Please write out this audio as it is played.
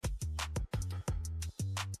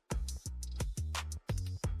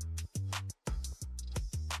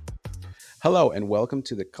Hello and welcome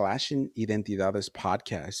to the Clashing Identidades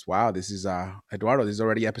podcast. Wow, this is Eduardo. This is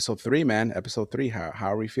already episode 3, man. Episode 3. How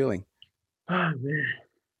are we feeling? Ah, man,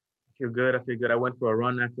 I feel good. I feel good. I went for a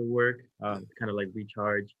run after work, to kind of like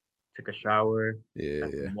recharge. Took a shower, Yeah,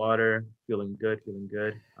 had yeah. some water. Feeling good, feeling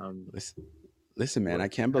good. Listen, listen, man. What I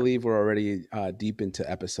can't have believe you? we're already deep into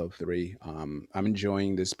episode 3. I'm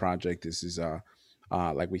enjoying this project. This is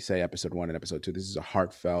like we say, episode 1 and episode 2. This is a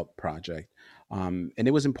heartfelt project, and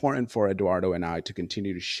it was important for Eduardo and I to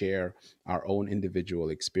continue to share our own individual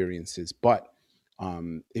experiences. But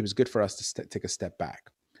it was good for us to take a step back.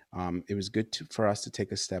 It was good for us to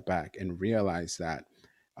take a step back and realize that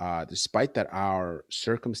despite that our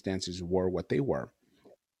circumstances were what they were,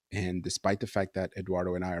 and despite the fact that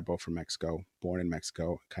Eduardo and I are both from Mexico, born in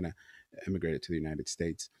Mexico, kind of immigrated to the United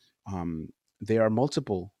States, um, there are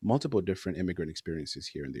multiple different immigrant experiences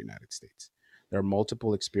here in the United States. There are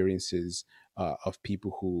multiple experiences of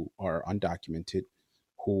people who are undocumented,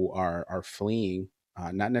 who are fleeing,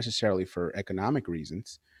 not necessarily for economic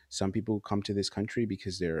reasons. Some people come to this country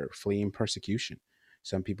because they're fleeing persecution.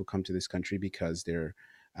 Some people come to this country because they're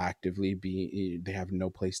actively being they have no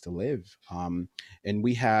place to live. And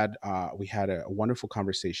we had a wonderful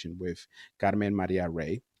conversation with Carmen Maria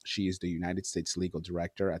Rey. She is the United States legal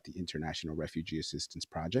director at the International Refugee Assistance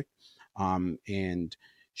Project, and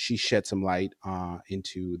she shed some light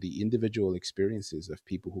into the individual experiences of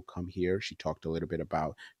people who come here. She talked a little bit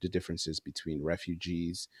about the differences between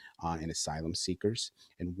refugees and asylum seekers,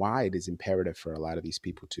 and why it is imperative for a lot of these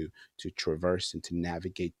people to traverse and to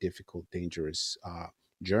navigate difficult, dangerous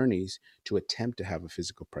journeys to attempt to have a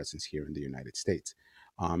physical presence here in the United States.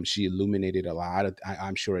 She illuminated a lot of.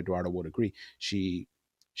 I'm sure Eduardo would agree. She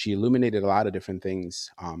illuminated a lot of different things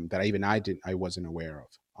that even I wasn't aware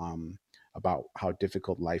of, about how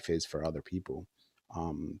difficult life is for other people.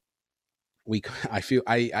 Um, we I feel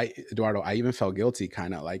I Eduardo, I even felt guilty,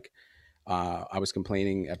 kind of like I was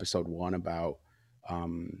complaining episode 1 about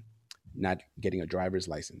um, not getting a driver's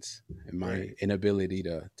license and my Right. inability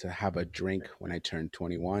to have a drink Right. when I turned Yeah.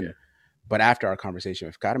 21. But after our conversation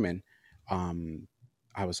with Carmen, um,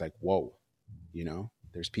 I was like, whoa,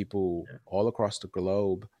 there's people Yeah. all across the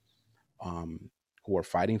globe um, who are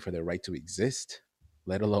fighting for their right to exist,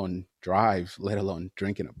 let alone drive, let alone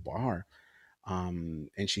drink in a bar. And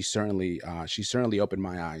she certainly opened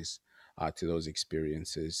my eyes to those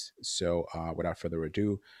experiences. So, without further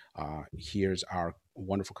ado, here's our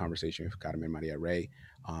wonderful conversation with Carmen Maria Rey.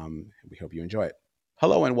 We hope you enjoy it.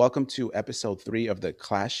 Hello and welcome to episode 3 of the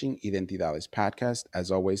Clashing Identidades podcast. As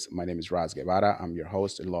always, my name is Raz Guevara. I'm your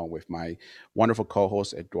host, along with my wonderful co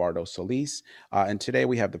host, Eduardo Solis. And today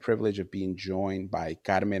we have the privilege of being joined by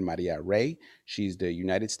Carmen Maria Rey. She's the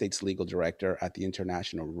United States Legal Director at the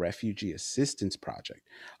International Refugee Assistance Project.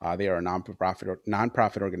 They are a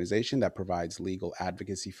nonprofit organization that provides legal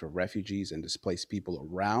advocacy for refugees and displaced people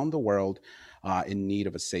around the world in need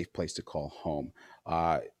of a safe place to call home.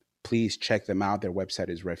 Please check them out. Their website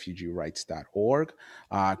is refugeerights.org.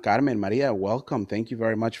 Carmen Maria, welcome. Thank you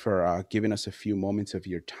very much for giving us a few moments of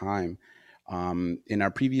your time. In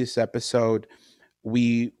our previous episode,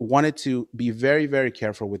 we wanted to be very, very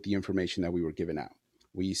careful with the information that we were giving out.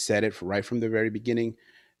 We said it right from the very beginning.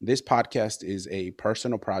 This podcast is a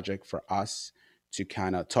personal project for us to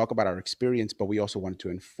kind of talk about our experience, but we also wanted to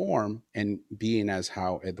inform. And being as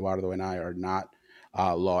how Eduardo and I are not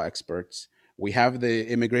law experts, we have the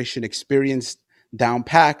immigration experience down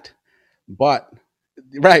packed, but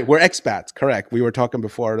right, we're expats. Correct. We were talking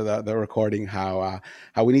before the recording how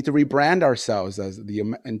we need to rebrand ourselves as the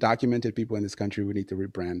undocumented people in this country. We need to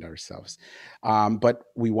rebrand ourselves, but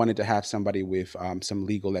we wanted to have somebody with some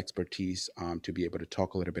legal expertise to be able to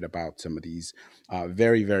talk a little bit about some of these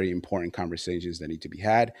very, very important conversations that need to be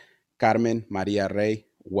had. Carmen Maria Rey,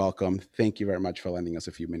 welcome. Thank you very much for lending us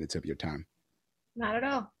a few minutes of your time. Not at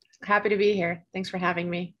all. Happy to be here. Thanks for having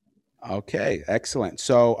me. Okay, excellent.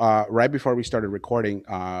 So, right before we started recording,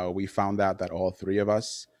 we found out that all three of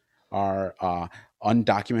us are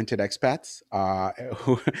undocumented expats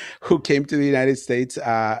who came to the United States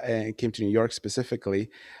and came to New York specifically.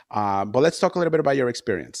 But let's talk a little bit about your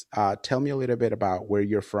experience. Tell me a little bit about where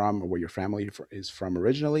you're from or where your family is from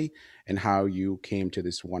originally, and how you came to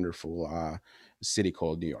this wonderful city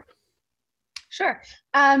called New York. Sure.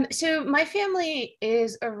 So my family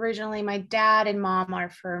is originally, my dad and mom are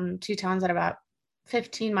from two towns that are about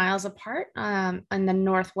 15 miles apart, in the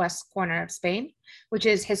northwest corner of Spain, which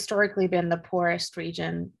has historically been the poorest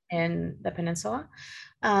region in the peninsula.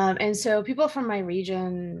 And so people from my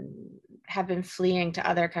region have been fleeing to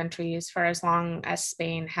other countries for as long as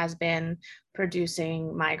Spain has been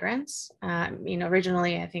producing migrants.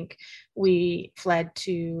 Originally, I think we fled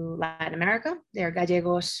to Latin America. They're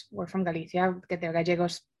Gallegos, we're from Galicia, they're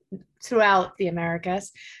Gallegos throughout the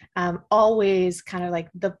Americas. Always kind of like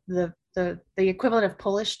the equivalent of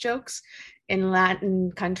Polish jokes in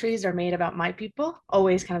Latin countries are made about my people,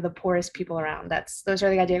 always kind of the poorest people around. Those are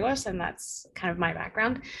the Gallegos, and that's kind of my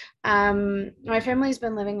background. My family's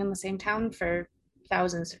been living in the same town for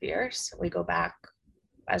thousands of years. We go back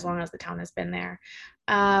as long as the town has been there.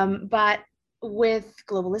 But with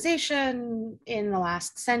globalization in the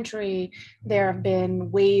last century, there have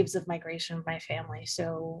been waves of migration of my family.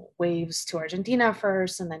 So waves to Argentina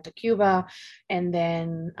first, and then to Cuba. And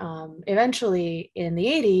then eventually in the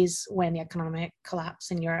 80s, when the economic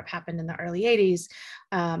collapse in Europe happened in the early 80s,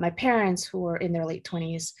 my parents, who were in their late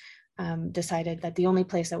 20s, decided that the only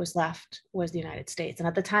place that was left was the United States. And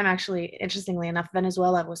at the time, actually, interestingly enough,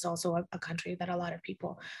 Venezuela was also a country that a lot of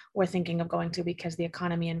people were thinking of going to, because the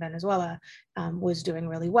economy in Venezuela was doing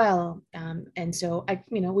really well. And so,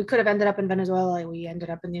 we could have ended up in Venezuela. We ended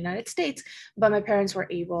up in the United States, but my parents were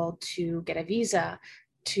able to get a visa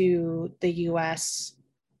to the US.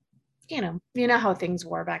 You know how things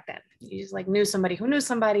were back then. You just knew somebody who knew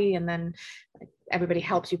somebody, and then everybody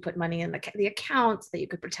helps you put money in the accounts that you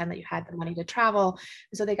could pretend that you had the money to travel.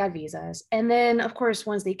 And so they got visas. And then, of course,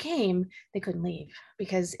 once they came, they couldn't leave,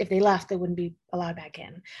 because if they left, they wouldn't be allowed back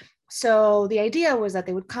in. So the idea was that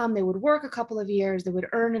they would come, they would work a couple of years, they would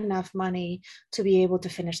earn enough money to be able to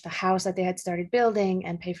finish the house that they had started building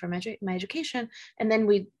and pay for my education. And then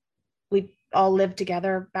we all lived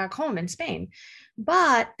together back home in Spain.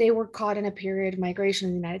 But they were caught in a period of migration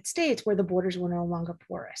in the United States where the borders were no longer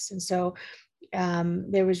porous. And so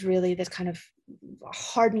there was really this kind of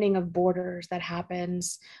hardening of borders that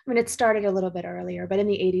happens. I mean, it started a little bit earlier, but in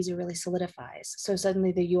the 80s, it really solidifies. So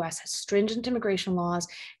suddenly the US has stringent immigration laws,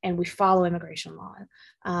 and we follow immigration law.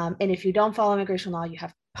 And if you don't follow immigration law, you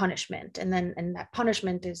have punishment. And that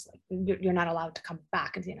punishment is you're not allowed to come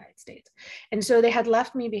back into the United States. And so they had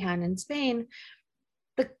left me behind in Spain.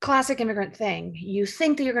 The classic immigrant thing. You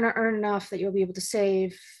think that you're going to earn enough that you'll be able to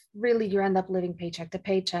save. Really, you end up living paycheck to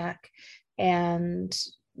paycheck. And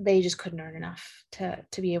they just couldn't earn enough to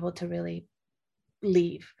be able to really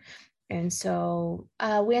leave. And so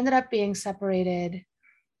we ended up being separated.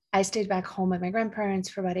 I stayed back home with my grandparents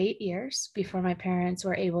for about 8 years before my parents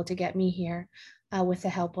were able to get me here with the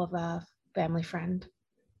help of a family friend.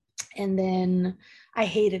 And then I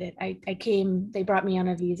hated it. I came, they brought me on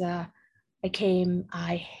a visa. I came,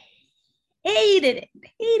 I hated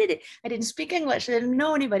it. I didn't speak English. I didn't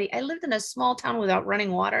know anybody. I lived in a small town without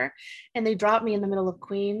running water, and they dropped me in the middle of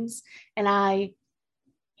Queens, and I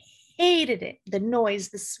hated it. The noise,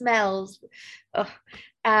 the smells.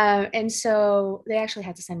 And so they actually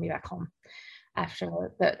had to send me back home after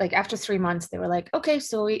 3 months. They were like, okay,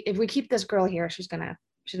 so if we keep this girl here, she's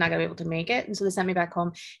not gonna be able to make it. And so they sent me back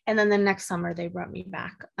home. And then the next summer they brought me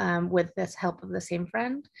back with this help of the same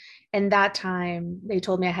friend. And that time they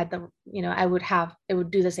told me I had it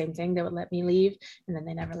would do the same thing. They would let me leave, and then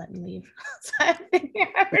they never let me leave. So I've been here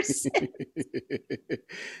ever since.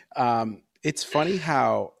 It's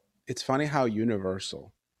funny how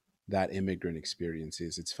universal that immigrant experience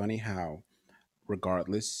is. It's funny how,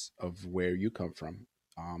 regardless of where you come from,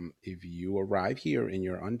 if you arrive here and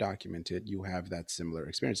you're undocumented, you have that similar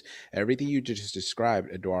experience. Everything you just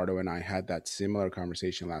described, Eduardo and I had that similar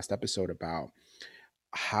conversation last episode about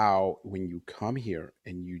how when you come here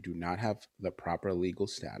and you do not have the proper legal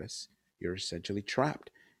status, you're essentially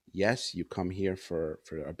trapped. Yes, you come here for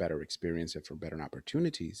a better experience and for better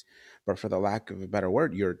opportunities, but for the lack of a better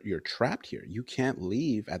word, you're trapped here. You can't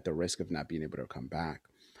leave at the risk of not being able to come back.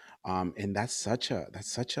 And that's such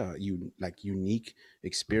a unique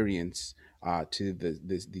experience to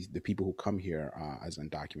the people who come here as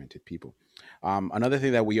undocumented people. Another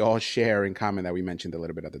thing that we all share in common that we mentioned a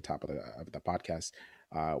little bit at the top of the podcast,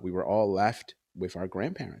 we were all left with our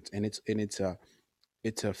grandparents, and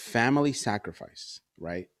it's a family sacrifice,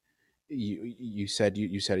 right? You said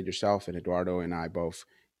it yourself, and Eduardo and I both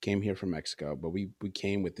came here from Mexico, but we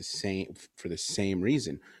came with the same for the same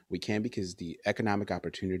reason. We came because the economic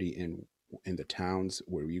opportunity in the towns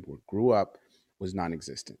where grew up was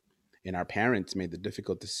non-existent, and our parents made the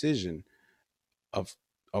difficult decision of,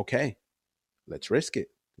 okay, let's risk it.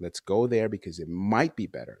 Let's go there because it might be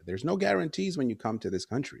better. There's no guarantees when you come to this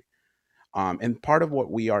country. And part of what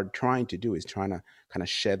we are trying to do is trying to kind of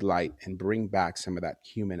shed light and bring back some of that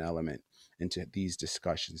human element into these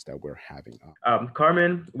discussions that we're having.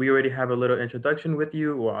 Carmen, we already have a little introduction with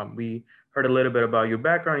you. We heard a little bit about your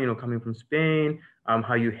background, coming from Spain,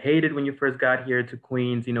 how you hated when you first got here to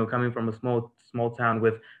Queens, coming from a small town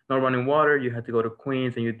with no running water. You had to go to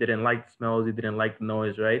Queens and you didn't like the smells, you didn't like the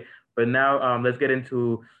noise, right? But now let's get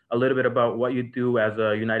into a little bit about what you do as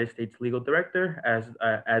a United States legal director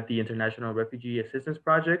at the International Refugee Assistance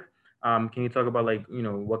Project. Can you talk about like,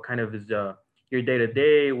 what kind of is your day to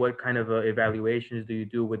day? What kind of evaluations do you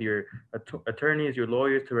do with your attorneys, your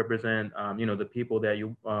lawyers to represent, the people that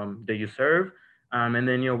you serve? And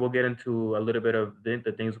then, we'll get into a little bit of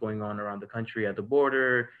the things going on around the country at the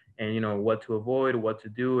border, and what to avoid, what to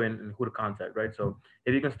do, and who to contact, right? So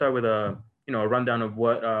if you can start with a rundown of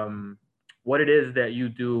what it is that you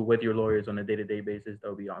do with your lawyers on a day to day basis, that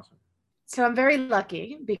would be awesome. So I'm very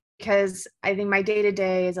lucky because I think my day to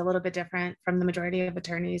day is a little bit different from the majority of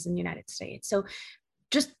attorneys in the United States. So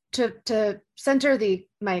just to center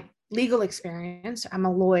my legal experience, I'm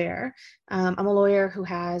a lawyer. I'm a lawyer who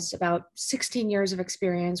has about 16 years of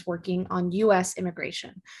experience working on US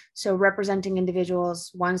immigration. So representing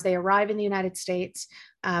individuals once they arrive in the United States,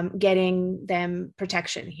 getting them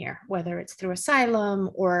protection here, whether it's through asylum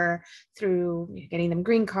or through getting them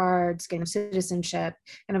green cards, getting them citizenship,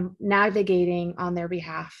 and I'm navigating on their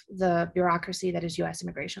behalf the bureaucracy that is US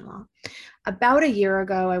immigration law. About a year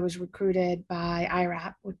ago, I was recruited by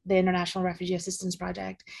IRAP, the International Refugee Assistance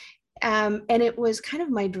Project, and it was kind of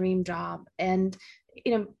my dream job. And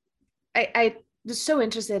I was so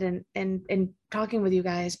interested in talking with you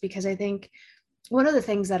guys because I think one of the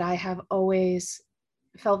things that I have always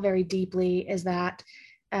felt very deeply is that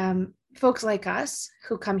folks like us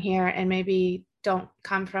who come here and maybe don't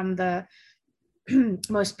come from the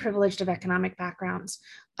most privileged of economic backgrounds,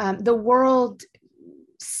 the world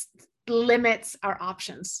limits our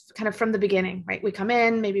options kind of from the beginning, right? We come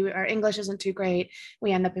in, maybe our English isn't too great.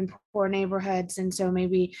 We end up in poor neighborhoods. And so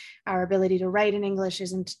maybe our ability to write in English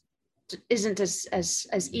isn't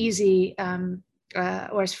as easy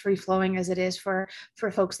or as free flowing as it is for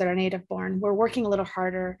folks that are native born. We're working a little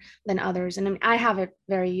harder than others. And I have it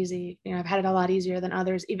very easy. I've had it a lot easier than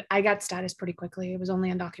others. I got status pretty quickly. It was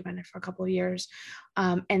only undocumented for a couple of years.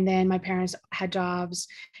 And then my parents had jobs,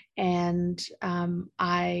 and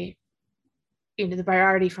the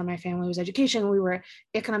priority for my family was education. We were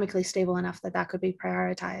economically stable enough that could be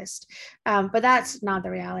prioritized. But that's not the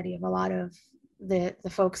reality of a lot of the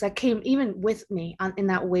folks that came even with me in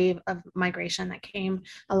that wave of migration that came.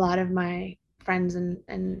 A lot of my friends and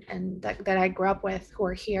that I grew up with who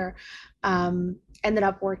are here ended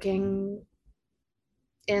up working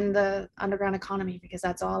in the underground economy because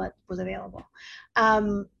that's all that was available.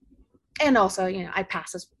 And also, I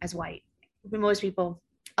pass as white. Most people,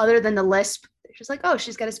 other than the lisp, they're just like, oh,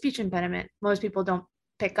 she's got a speech impediment. Most people don't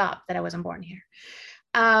pick up that I wasn't born here.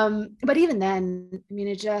 But even then,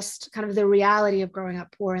 it just kind of the reality of growing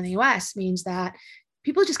up poor in the US means that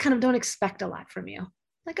people just kind of don't expect a lot from you.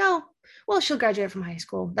 Like, oh, well, she'll graduate from high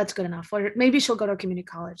school. That's good enough. Or maybe she'll go to a community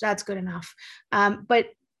college. That's good enough. But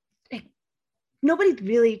nobody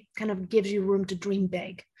really kind of gives you room to dream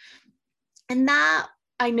big. And that,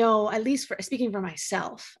 I know, at least for speaking for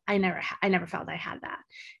myself, I never felt I had that.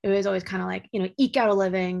 It was always kind of like, eke out a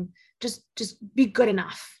living, just be good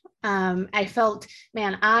enough. I felt,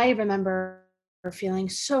 man, I remember feeling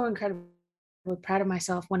so incredibly proud of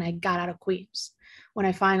myself when I got out of Queens, when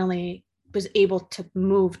I finally was able to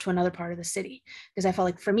move to another part of the city, because I felt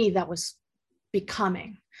like for me that was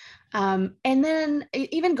becoming. And then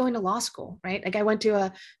even going to law school, right? Like I went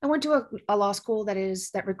to a law school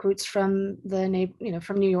that recruits from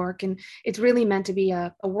from New York, and it's really meant to be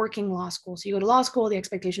a working law school. So you go to law school, the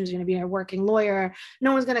expectation is going to be a working lawyer.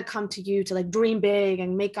 No one's going to come to you to like dream big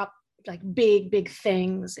and make up like big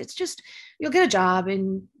things. It's just, you'll get a job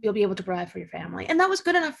and you'll be able to provide for your family. And that was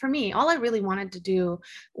good enough for me. All I really wanted to do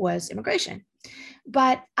was immigration.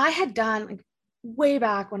 But I had done, like, way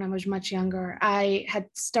back when I was much younger, I had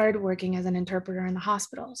started working as an interpreter in the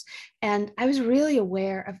hospitals. And I was really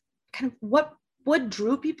aware of kind of what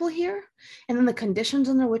drew people here, and then the conditions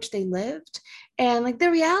under which they lived. And like the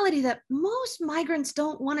reality that most migrants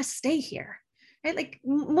don't want to stay here, right? Like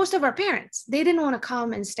most of our parents, they didn't want to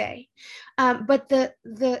come and stay. But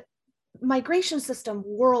the migration system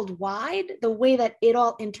worldwide, the way that it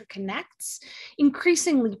all interconnects,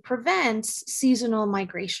 increasingly prevents seasonal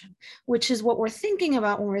migration, which is what we're thinking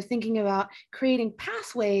about when we're thinking about creating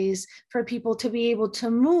pathways for people to be able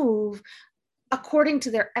to move according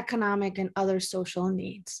to their economic and other social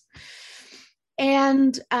needs.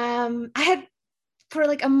 And I had, for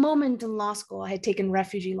like a moment in law school, I had taken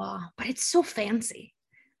refugee law, but it's so fancy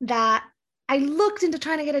that I looked into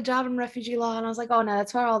trying to get a job in refugee law, and I was like, oh no,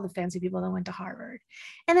 that's for all the fancy people that went to Harvard.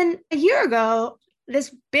 And then a year ago,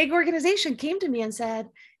 this big organization came to me and said,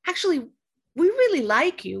 actually, we really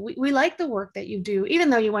like you. We like the work that you do, even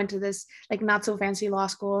though you went to this like not so fancy law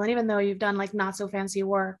school, and even though you've done like not so fancy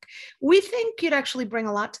work, we think you'd actually bring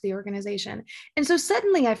a lot to the organization. And so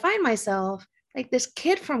suddenly I find myself like this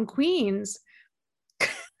kid from Queens,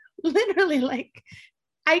 literally like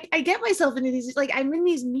I get myself into these, like I'm in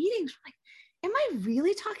these meetings, like, am I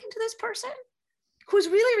really talking to this person who's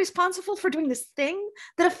really responsible for doing this thing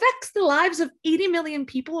that affects the lives of 80 million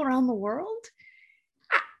people around the world?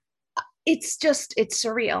 It's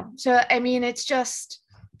surreal. So I mean, it's just,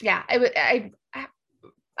 yeah,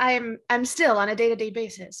 I'm still on a day-to-day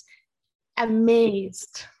basis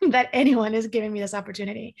amazed that anyone is giving me this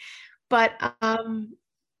opportunity. But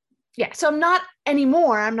yeah, so I'm not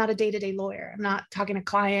a day-to-day lawyer. I'm not talking to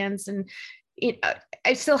clients, and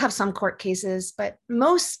I still have some court cases, but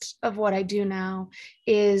most of what I do now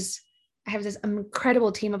is I have this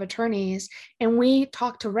incredible team of attorneys, and we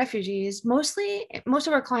talk to refugees. Most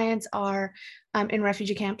of our clients are in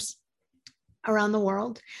refugee camps around the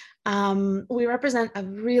world. We represent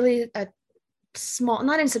a small,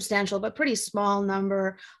 not insubstantial, but pretty small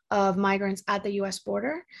number of migrants at the U.S.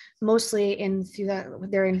 border, mostly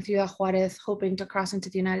they're in Ciudad Juarez, hoping to cross into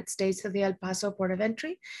the United States through the El Paso port of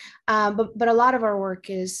entry. But a lot of our work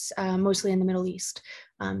is mostly in the Middle East.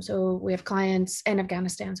 So we have clients in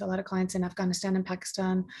Afghanistan, so a lot of clients in Afghanistan and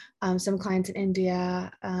Pakistan, some clients in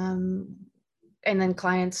India, and then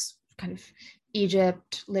clients kind of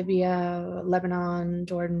Egypt, Libya, Lebanon,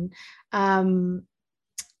 Jordan. And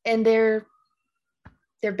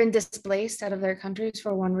they've been displaced out of their countries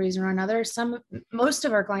for one reason or another. Most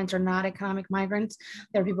of our clients are not economic migrants.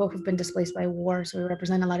 They're people who've been displaced by war. So we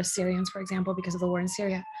represent a lot of Syrians, for example, because of the war in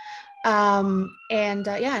Syria. And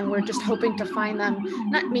we're just hoping to find them.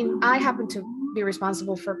 I happen to be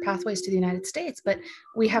responsible for pathways to the United States, but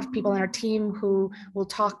we have people in our team who will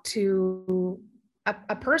talk to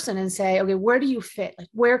a person and say, okay, where do you fit? Like,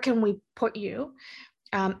 where can we put you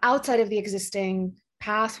outside of the existing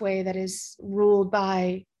pathway that is ruled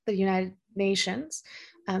by the United Nations?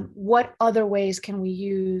 What other ways can we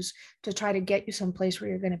use to try to get you someplace where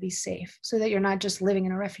you're going to be safe, so that you're not just living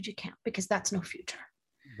in a refugee camp, because that's no future.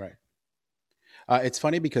 Right. It's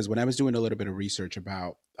funny because when I was doing a little bit of research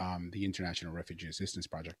about the International Refugee Assistance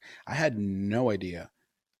Project, I had no idea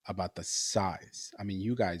about the size. I mean,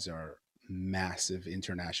 you guys are massive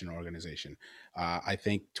international organization. I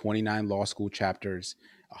think 29 law school chapters,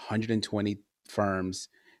 120 firms.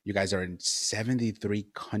 You guys are in 73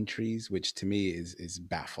 countries, which to me is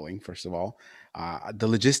baffling. First of all, the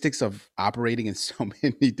logistics of operating in so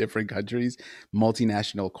many different countries,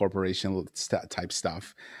 multinational corporation type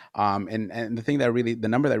stuff, and the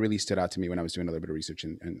number that really stood out to me when I was doing a little bit of research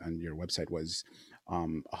on your website was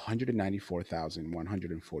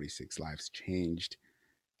 194,146 lives changed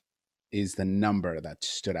is the number that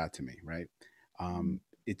stood out to me, right?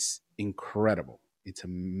 It's incredible. It's a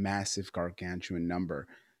massive, gargantuan number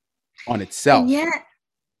on itself. And yet,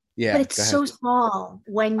 yeah, but it's so small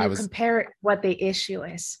when you compare it what the issue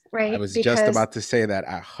is, right? I was just about to say that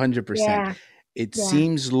 100%. Yeah, it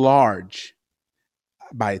seems large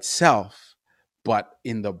by itself, but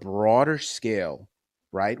in the broader scale,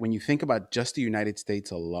 right? When you think about just the United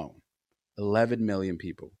States alone, 11 million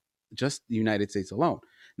people, just the United States alone.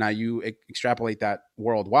 Now you extrapolate that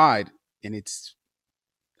worldwide, and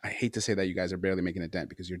I hate to say that you guys are barely making a dent,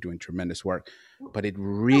 because you're doing tremendous work, but it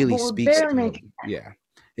really speaks to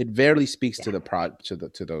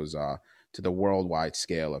the worldwide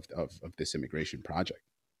scale of this immigration project.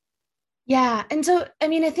 Yeah. And so, I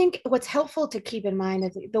mean, I think what's helpful to keep in mind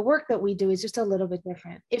is the work that we do is just a little bit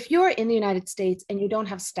different. If you're in the United States and you don't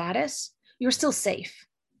have status, you're still safe,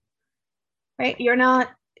 right?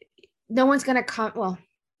 No one's going to come. Well,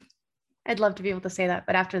 I'd love to be able to say that,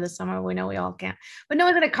 but after the summer, we know we all can't. But no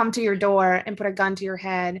one's going to come to your door and put a gun to your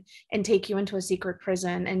head and take you into a secret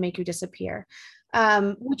prison and make you disappear,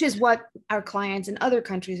 which is what our clients in other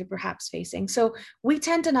countries are perhaps facing. So we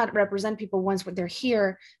tend to not represent people once they're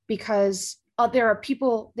here, because there are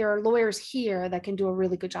lawyers here that can do a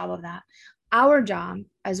really good job of that. Our job,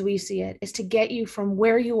 as we see it, is to get you from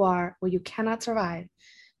where you are, where you cannot survive.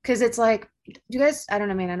 Because it's like, you guys, I don't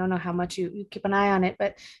know, man, I don't know how much you keep an eye on it,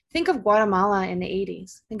 but think of Guatemala in the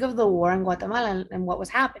 80s. Think of the war in Guatemala and what was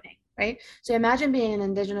happening, right? So imagine being an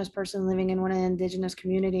indigenous person living in one of the indigenous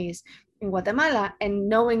communities in Guatemala and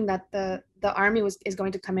knowing that the army is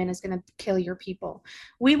going to come in, is going to kill your people.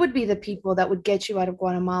 We would be the people that would get you out of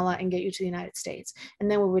Guatemala and get you to the United States. And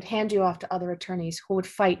then we would hand you off to other attorneys who would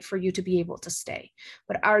fight for you to be able to stay.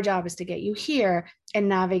 But our job is to get you here and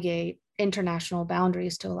navigate international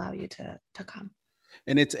boundaries to allow you to come.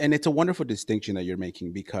 And it's a wonderful distinction that you're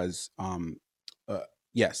making because uh,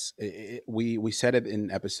 yes, we said it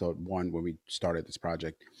in episode 1 when we started this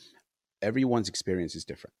project. Everyone's experience is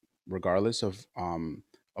different, regardless of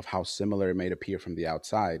how similar it may appear from the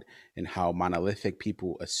outside, and how monolithic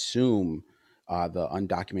people assume the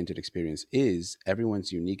undocumented experience is.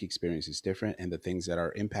 Everyone's unique experience is different, and the things that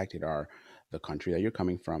are impacted are the country that you're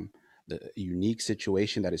coming from, the unique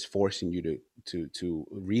situation that is forcing you to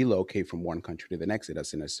relocate from one country to the next. It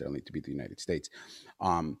doesn't necessarily need to be the United States.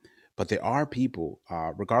 Um, but there are people,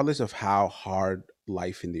 regardless of how hard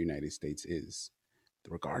life in the United States is,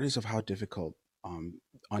 regardless of how difficult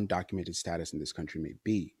undocumented status in this country may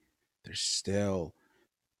be, there's still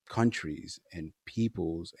countries and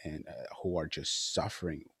peoples and who are just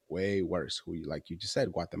suffering way worse. Who, like you just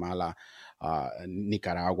said, Guatemala,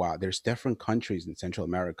 Nicaragua. There's different countries in Central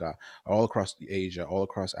America, all across Asia, all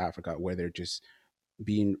across Africa, where they're just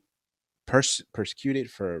being persecuted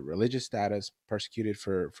for religious status, persecuted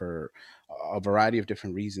for a variety of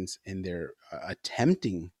different reasons, and they're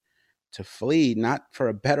attempting to flee, not for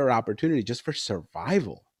a better opportunity, just for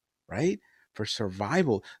survival, right? For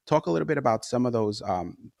survival. Talk a little bit about some of those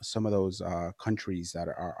countries that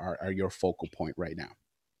are your focal point right now.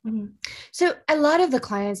 Mhm. So a lot of the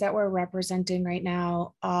clients that we're representing right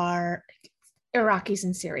now are Iraqis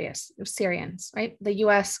and Syrians, right? The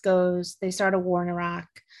US goes, they start a war in Iraq.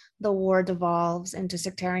 The war devolves into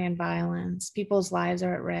sectarian violence. People's lives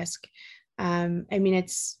are at risk. I mean,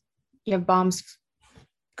 you have bombs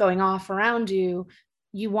going off around you.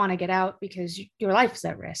 You want to get out because your life is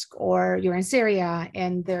at risk, or you're in Syria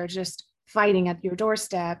and they're just fighting at your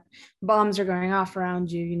doorstep. Bombs are going off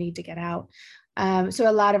around you. You need to get out. So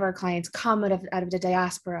a lot of our clients come out of the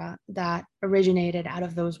diaspora that originated out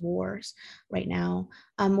of those wars right now.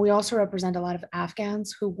 We also represent a lot of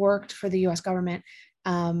Afghans who worked for the US government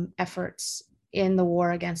efforts in the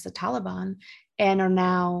war against the Taliban and are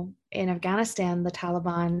now in Afghanistan. The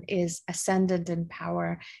Taliban is ascendant in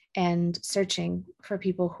power and searching for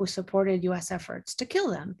people who supported US efforts to kill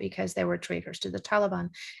them because they were traitors to the Taliban.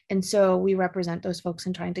 And so we represent those folks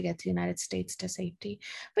in trying to get to the United States to safety.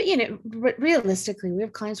 But, realistically, we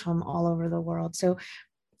have clients from all over the world. So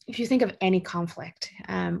if you think of any conflict,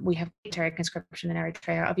 we have military conscription in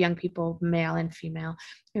Eritrea of young people, male and female.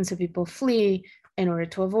 And so people flee in order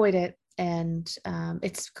to avoid it. And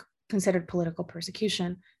it's considered political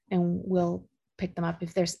persecution, and we'll pick them up.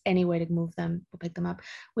 If there's any way to move them, we'll pick them up.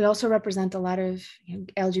 We also represent a lot of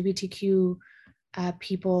LGBTQ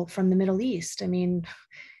people from the Middle East. I mean,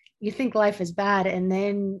 you think life is bad, and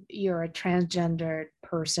then you're a transgendered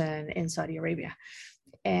person in Saudi Arabia.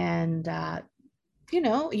 And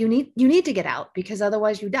you need to get out because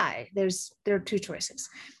otherwise you die. There are two choices.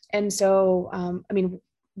 And so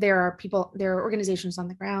there are organizations on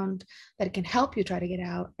the ground that can help you try to get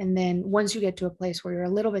out. And then once you get to a place where you're a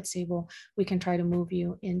little bit stable, we can try to move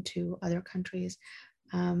you into other countries.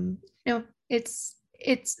 It's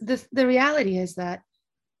the reality is that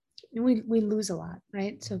we lose a lot,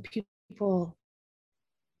 right? So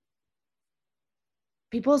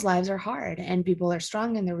people's lives are hard, and people are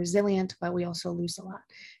strong and they're resilient, but we also lose a lot.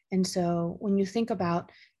 And so when you think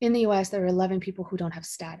about, in the US, there are 11 people who don't have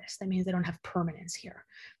status. That means they don't have permanence here.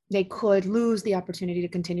 They could lose the opportunity to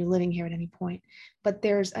continue living here at any point. But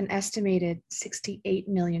there's an estimated 68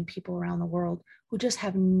 million people around the world who just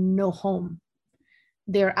have no home.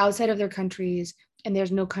 They're outside of their countries, and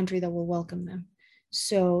there's no country that will welcome them.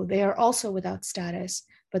 So they are also without status,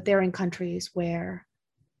 but they're in countries where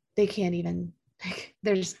they can't even,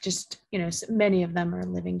 there's just, many of them are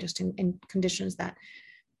living just in conditions that,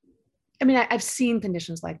 I've seen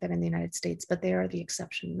conditions like that in the United States, but they are the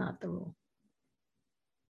exception, not the rule.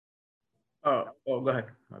 Oh, go ahead.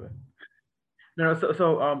 My bad. No,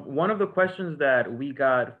 so one of the questions that we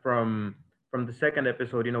got from the second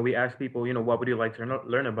episode, we asked people, what would you like to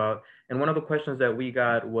learn about? And one of the questions that we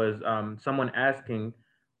got was someone asking,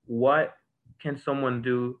 what can someone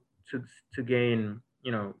do to gain,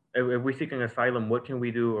 if we're seeking asylum, what can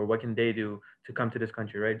we do, or what can they do to come to this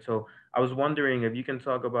country, right? So I was wondering if you can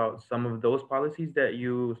talk about some of those policies that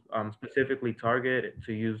you specifically target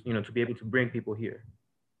to use, to be able to bring people here.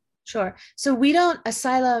 Sure. So we don't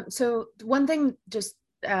asylum. So one thing, just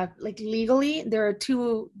legally, there are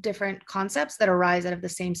two different concepts that arise out of the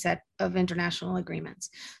same set of international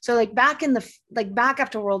agreements. So back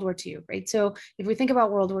after World War II, right? So if we think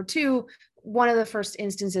about World War II, one of the first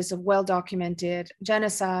instances of well-documented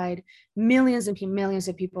genocide, millions and millions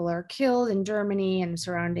of people are killed in Germany and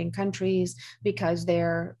surrounding countries because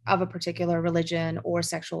they're of a particular religion or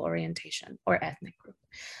sexual orientation or ethnic group.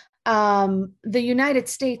 The United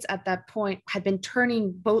States at that point had been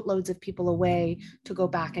turning boatloads of people away to go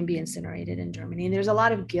back and be incinerated in Germany. And there's a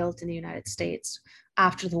lot of guilt in the United States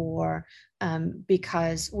after the war,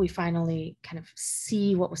 because we finally kind of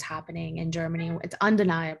see what was happening in Germany. It's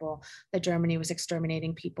undeniable that Germany was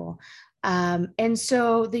exterminating people. And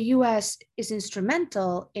so the US is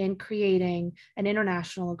instrumental in creating an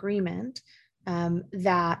international agreement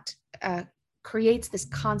that creates this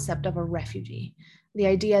concept of a refugee. The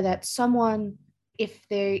idea that someone, if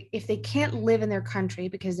they can't live in their country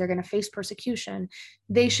because they're going to face persecution,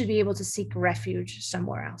 they should be able to seek refuge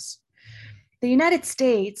somewhere else. The United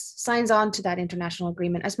States signs on to that international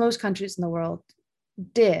agreement, as most countries in the world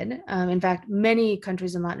did. In fact, many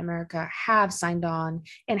countries in Latin America have signed on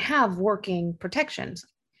and have working protections.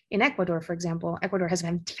 In Ecuador, for example, Ecuador has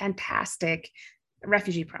a fantastic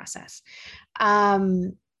refugee process.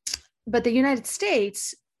 But the United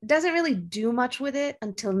States doesn't really do much with it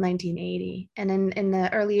until 1980. And in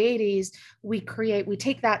the early 80s, we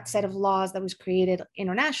take that set of laws that was created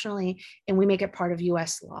internationally and we make it part of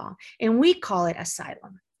US law. And we call it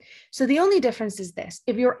asylum. So the only difference is this: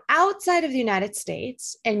 if you're outside of the United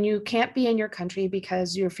States and you can't be in your country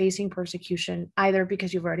because you're facing persecution, either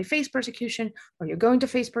because you've already faced persecution or you're going to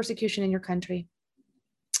face persecution in your country,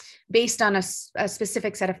 based on a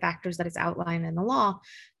specific set of factors that is outlined in the law,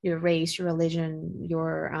 your race, your religion,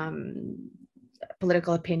 your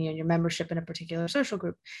political opinion, your membership in a particular social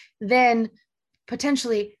group, then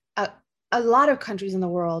potentially a lot of countries in the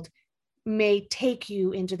world may take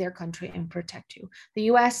you into their country and protect you. The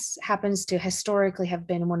US happens to historically have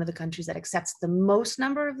been one of the countries that accepts the most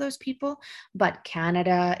number of those people, but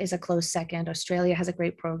Canada is a close second. Australia has a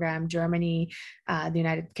great program. Germany, the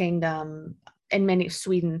United Kingdom, and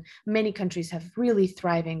Sweden, many countries have really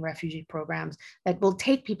thriving refugee programs that will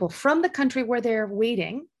take people from the country where they're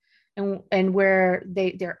waiting and where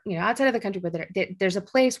they're outside of the country, but there's a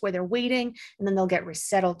place where they're waiting, and then they'll get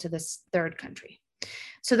resettled to this third country.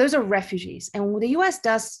 So those are refugees, and the US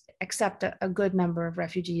does accept a good number of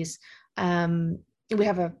refugees. We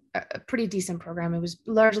have a pretty decent program. It was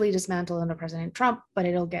largely dismantled under President Trump, but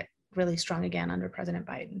it'll get really strong again under President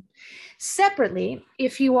Biden. Separately,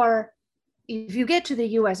 if you get to the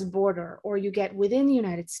US border or you get within the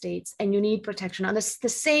United States and you need protection on the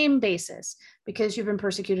same basis, because you've been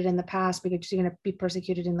persecuted in the past, because you're going to be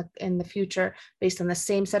persecuted in the future based on the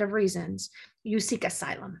same set of reasons, you seek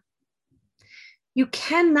asylum. You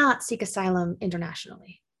cannot seek asylum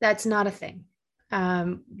internationally. That's not a thing.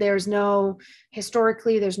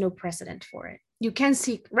 Historically, there's no precedent for it. You can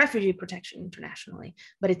seek refugee protection internationally,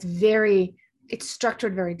 but it's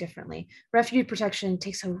structured very differently. Refugee protection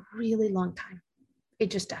takes a really long time.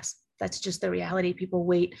 It just does. That's just the reality. People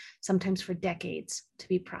wait sometimes for decades to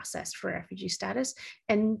be processed for refugee status.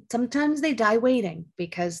 And sometimes they die waiting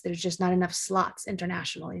because there's just not enough slots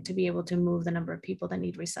internationally to be able to move the number of people that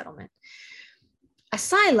need resettlement.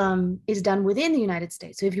 Asylum is done within the United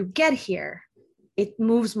States. So if you get here, it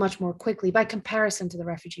moves much more quickly by comparison to the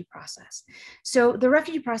refugee process. So the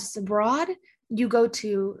refugee process abroad, you go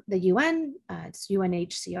to the UN, it's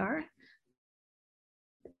UNHCR,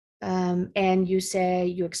 and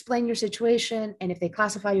you explain your situation. And if they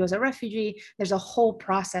classify you as a refugee, there's a whole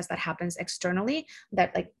process that happens externally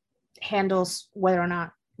that handles whether or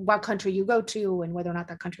not, what country you go to and whether or not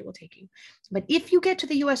that country will take you. But if you get to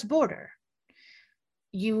the US border,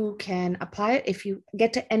 you can apply it if you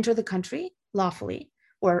get to enter the country lawfully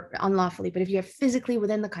or unlawfully. But if you're physically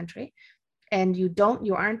within the country and you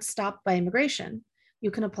aren't stopped by immigration,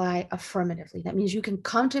 you can apply affirmatively. That means you can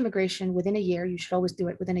come to immigration within a year. You should always do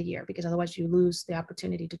it within a year, because otherwise you lose the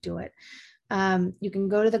opportunity to do it. You can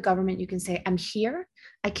go to the government. You can say, I'm here.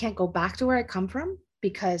 I can't go back to where I come from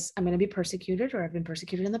because I'm going to be persecuted, or I've been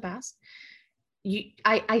persecuted in the past.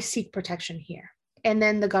 I seek protection here. And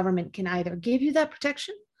then the government can either give you that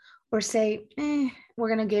protection or say,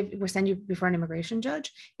 we'll send you before an immigration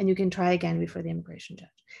judge, and you can try again before the immigration judge.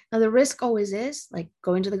 Now, the risk always is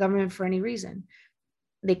going to the government for any reason.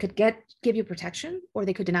 They could give you protection, or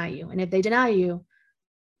they could deny you. And if they deny you,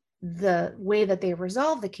 the way that they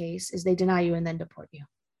resolve the case is they deny you and then deport you.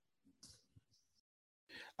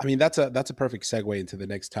 I mean, that's a perfect segue into the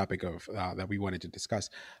next topic of that we wanted to discuss.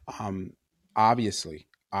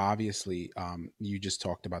 Obviously, you just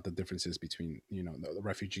talked about the differences between the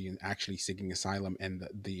refugee and actually seeking asylum, and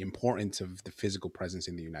the importance of the physical presence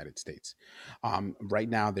in the United States. Right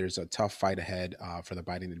now, there's a tough fight ahead for the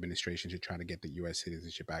Biden administration to try to get the U.S.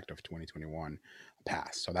 Citizenship Act of 2021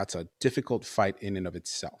 passed. So that's a difficult fight in and of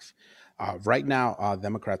itself. Right now,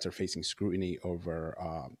 Democrats are facing scrutiny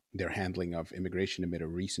over their handling of immigration amid a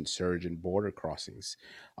recent surge in border crossings.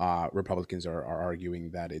 Republicans are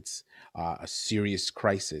arguing that it's a serious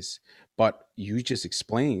crisis, but you just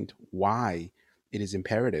explained why it is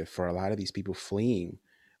imperative for a lot of these people fleeing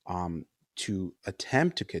um, to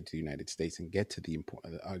attempt to get to the United States and get to the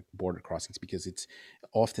border crossings, because it's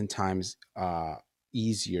oftentimes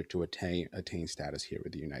easier to attain status here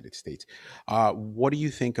with the United States. What do you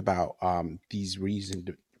think about these recent,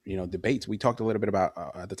 debates? We talked a little bit about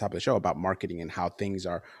at the top of the show about marketing and how things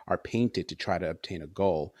are painted to try to obtain a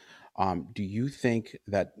goal. Do you think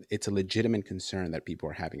that it's a legitimate concern that people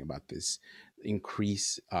are having about this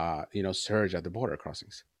increase, surge at the border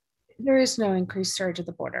crossings? There is no increased surge at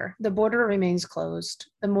the border. The border remains closed.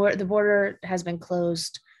 The border has been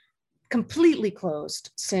closed, completely closed,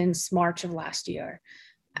 since March of last year.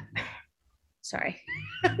 Sorry.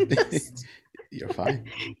 You're fine.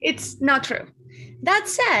 It's not true. That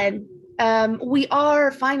said, we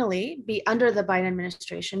are finally, under the Biden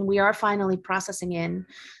administration, we are finally processing in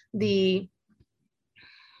the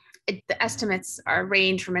estimates are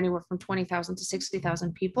range from anywhere from 20,000 to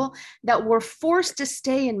 60,000 people that were forced to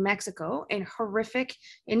stay in Mexico in horrific,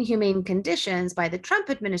 inhumane conditions by the Trump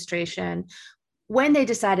administration when they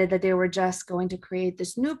decided that they were just going to create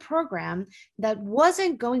this new program that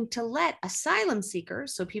wasn't going to let asylum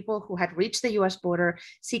seekers, so people who had reached the US border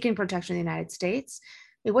seeking protection in the United States,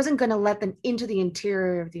 it wasn't going to let them into the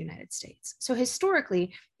interior of the United States. So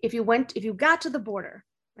historically, if you got to the border,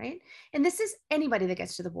 right? And this is anybody that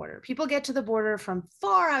gets to the border. People get to the border from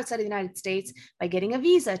far outside of the United States by getting a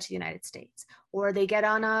visa to the United States, or they get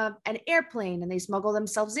on an airplane and they smuggle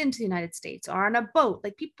themselves into the United States, or on a boat.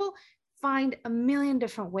 Like, people find a million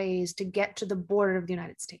different ways to get to the border of the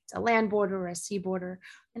United States, a land border, a sea border,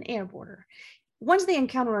 an air border. Once they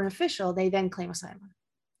encounter an official, they then claim asylum.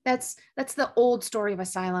 That's the old story of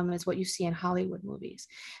asylum, is what you see in Hollywood movies.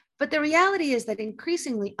 But the reality is that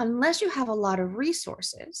increasingly, unless you have a lot of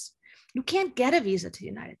resources, you can't get a visa to the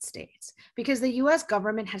United States, because the US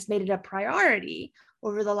government has made it a priority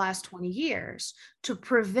over the last 20 years to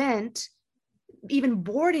prevent even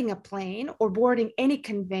boarding a plane or boarding any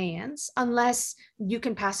conveyance unless you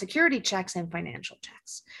can pass security checks and financial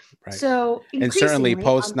checks. Right. So and certainly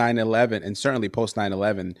post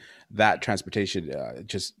 9/11, that transportation,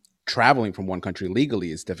 just traveling from one country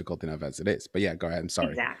legally, is difficult enough as it is. But yeah, go ahead. I'm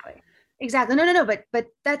sorry. Exactly. No. But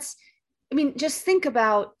that's, I mean, just think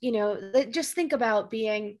about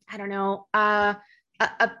being, I don't know, a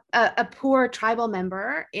poor tribal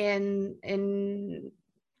member in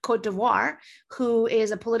Cote d'Ivoire who is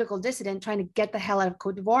a political dissident trying to get the hell out of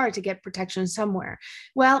Cote d'Ivoire to get protection somewhere.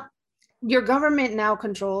 Well, your government now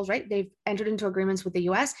controls, right? They've entered into agreements with the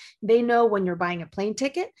US. They know when you're buying a plane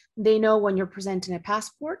ticket. They know when you're presenting a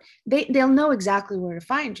passport. They'll know exactly where to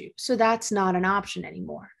find you. So that's not an option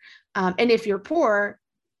anymore. And if you're poor,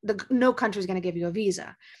 no country is going to give you a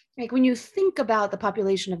visa. Like, when you think about the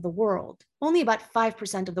population of the world, only about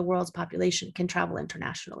 5% of the world's population can travel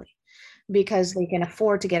internationally, because they can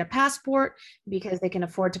afford to get a passport, because they can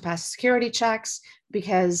afford to pass security checks,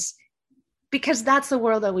 because that's the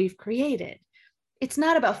world that we've created. It's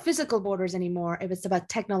not about physical borders anymore. It's about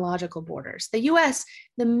technological borders. The US,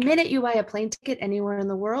 the minute you buy a plane ticket anywhere in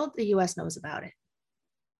the world, the US knows about it.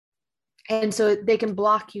 And so they can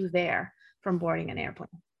block you there from boarding an airplane.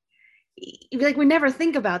 Like, we never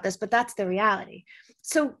think about this, but that's the reality.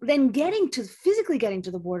 So then physically getting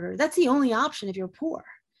to the border, that's the only option if you're poor.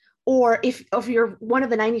 Or if you're one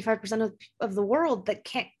of the 95% of the world that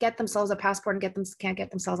can't get themselves a passport and can't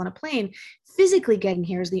get themselves on a plane, physically getting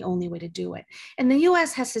here is the only way to do it. And the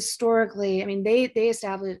US has historically, I mean, they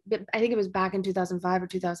established, I think it was back in 2005 or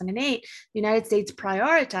 2008, the United States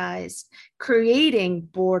prioritized creating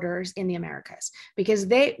borders in the Americas, because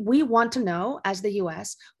we want to know, as the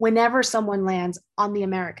US, whenever someone lands on the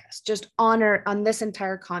Americas, just on this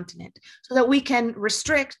entire continent, so that we can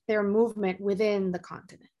restrict their movement within the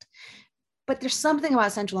continent. But there's something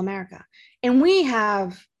about Central America, and we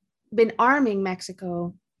have been arming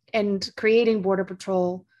Mexico and creating border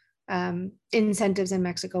patrol incentives in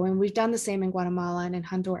Mexico, and we've done the same in Guatemala and in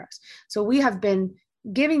Honduras. So we have been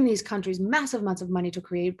giving these countries massive amounts of money to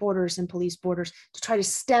create borders and police borders to try to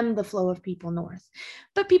stem the flow of people north.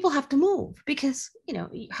 But people have to move, because,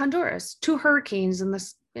 Honduras, 2 hurricanes in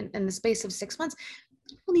the space of 6 months,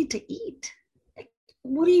 people need to eat.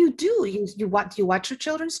 What do? You watch your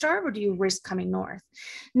children starve, or do you risk coming north?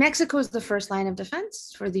 Mexico is the first line of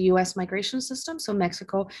defense for the US migration system. So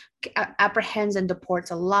Mexico apprehends and deports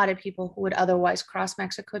a lot of people who would otherwise cross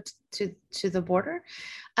Mexico to the border.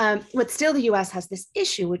 But still, the US has this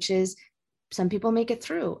issue, which is some people make it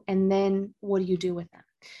through. And then what do you do with them?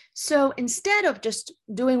 So instead of just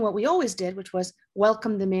doing what we always did, which was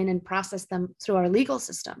welcome them in and process them through our legal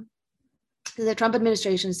system, the Trump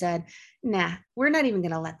administration said, nah, we're not even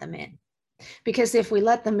going to let them in. Because if we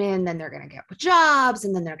let them in, then they're going to get jobs,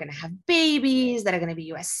 and then they're going to have babies that are going to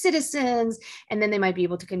be US citizens, and then they might be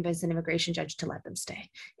able to convince an immigration judge to let them stay.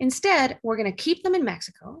 Instead, we're going to keep them in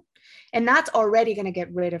Mexico, and that's already going to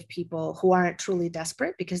get rid of people who aren't truly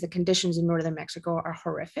desperate, because the conditions in northern Mexico are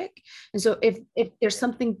horrific. And so if there's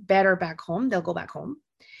something better back home, they'll go back home.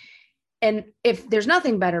 And if there's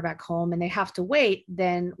nothing better back home and they have to wait,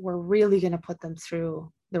 then we're really going to put them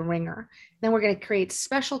through the ringer. Then we're going to create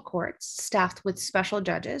special courts staffed with special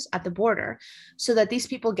judges at the border, so that these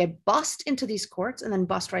people get bussed into these courts and then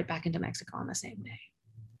bussed right back into Mexico on the same day.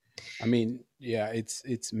 I mean, yeah,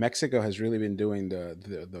 it's Mexico has really been doing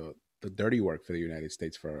the dirty work for the United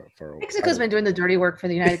States for Mexico's been doing the dirty work for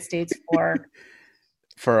the United States for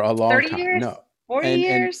for a long 30 time. years, No, 40 and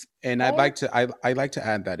years. and I'd like to I'd like to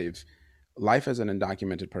add that if life as an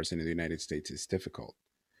undocumented person in the United States is difficult,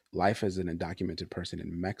 life as an undocumented person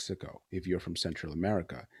in Mexico, if you're from Central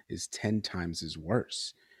America, is 10 times as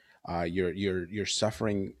worse. You're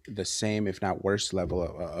suffering the same, if not worse, level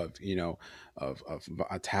of of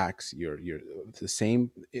attacks. You're the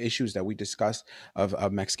same issues that we discussed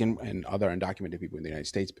of Mexican and other undocumented people in the United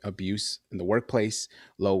States: abuse in the workplace,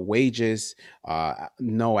 low wages,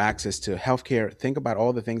 no access to healthcare. Think about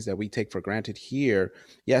all the things that we take for granted here.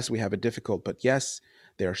 Yes, we have it difficult, but yes,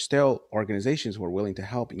 there are still organizations who are willing to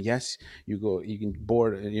help. And yes, you can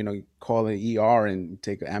board, call an ER and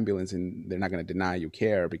take an ambulance, and they're not going to deny you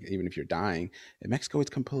care, because even if you're dying. In Mexico, it's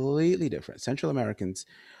completely different. Central Americans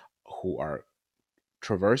who are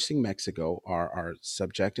traversing Mexico are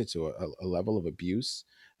subjected to a level of abuse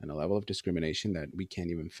and a level of discrimination that we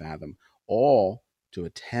can't even fathom, all to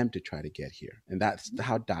attempt to try to get here. And that's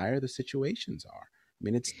how dire the situations are. I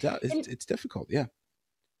mean, it's difficult. Yeah.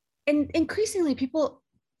 And increasingly people,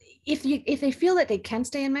 if they feel that they can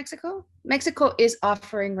stay in Mexico, Mexico is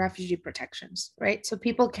offering refugee protections, right? So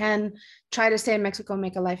people can try to stay in Mexico and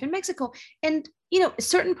make a life in Mexico. And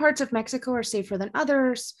certain parts of Mexico are safer than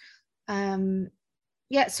others.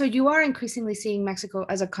 Yeah, so you are increasingly seeing Mexico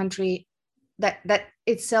as a country that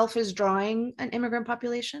itself is drawing an immigrant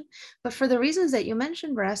population. But for the reasons that you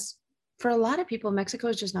mentioned, Russ, for a lot of people, Mexico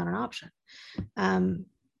is just not an option.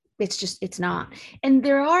 It's not. And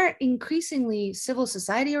there are increasingly civil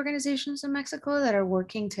society organizations in Mexico that are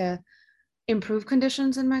working to improve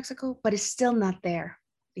conditions in Mexico, but it's still not there.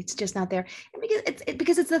 It's just not there. And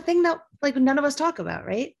because it's the thing that like none of us talk about,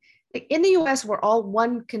 right? Like in the US, we're all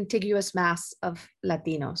one contiguous mass of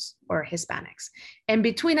Latinos or Hispanics. And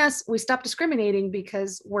between us, we stop discriminating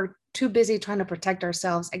because we're too busy trying to protect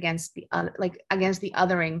ourselves against the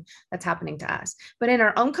othering that's happening to us. But in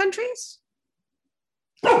our own countries,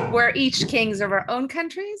 we're each kings of our own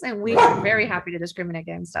countries, and we are very happy to discriminate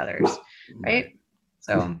against others, right?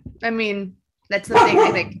 So, I mean, that's the thing,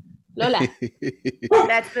 I think. Lola,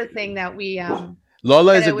 that's the thing that we...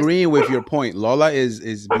 Lola is agreeing with your point. Lola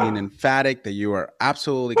is being emphatic that you are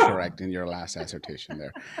absolutely correct in your last assertion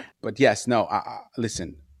there. But yes, no,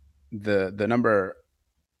 listen, the number,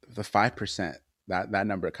 the 5%, that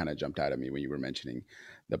number kind of jumped out at me when you were mentioning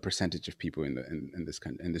the percentage of people in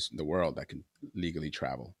the world that can legally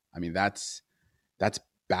travel. I mean, that's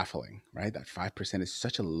baffling, right? That 5% is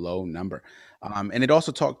such a low number, and it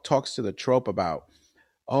also talks to the trope about,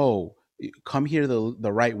 oh, come here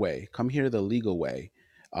the right way, come here the legal way.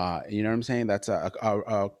 You know what I'm saying? That's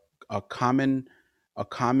a common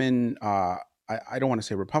I don't want to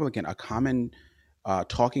say Republican, a common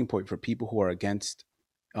talking point for people who are against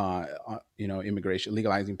immigration,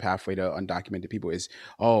 legalizing pathway to undocumented people is,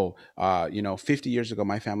 50 years ago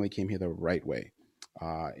my family came here the right way.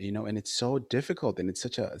 And it's so difficult, and it's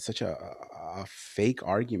such a fake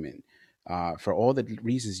argument for all the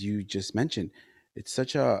reasons you just mentioned. It's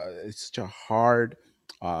such a hard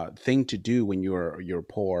thing to do when you're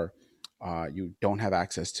poor. You don't have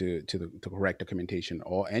access to the correct documentation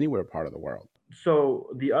or anywhere part of the world. So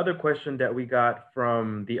the other question that we got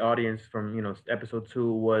from the audience from episode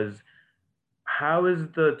 2 was, how is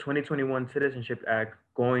the 2021 Citizenship Act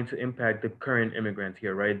going to impact the current immigrants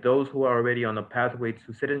here, right? Those who are already on the pathway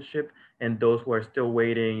to citizenship and those who are still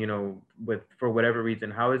waiting, for whatever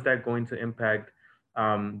reason. How is that going to impact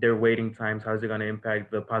their waiting times? How is it going to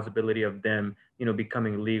impact the possibility of them,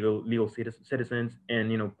 becoming legal citizens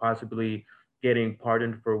and, possibly getting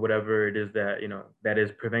pardoned for whatever it is that, that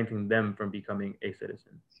is preventing them from becoming a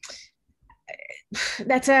citizen?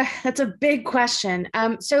 That's a big question.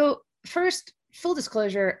 So first, full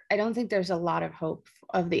disclosure, I don't think there's a lot of hope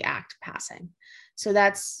of the act passing. So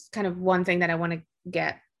that's kind of one thing that I want to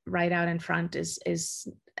get right out in front is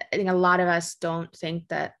I think a lot of us don't think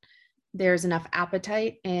that there's enough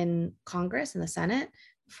appetite in Congress and the Senate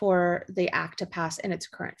for the act to pass in its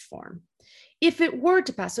current form. If it were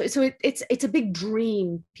to pass, it's a big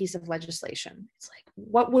dream piece of legislation. It's like,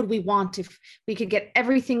 what would we want if we could get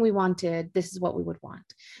everything we wanted? This is what we would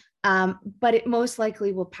want. But it most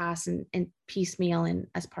likely will pass in piecemeal and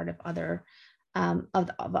as part of other of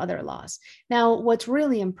other laws. Now, what's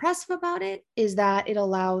really impressive about it is that it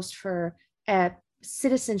allows for a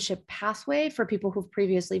citizenship pathway for people who've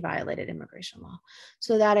previously violated immigration law.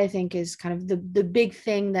 So that, I think, is kind of the big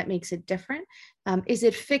thing that makes it different. Is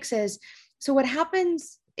it fixes. So what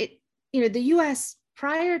happens? The U.S.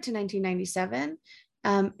 prior to 1997.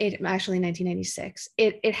 It actually 1996,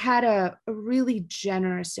 it had a really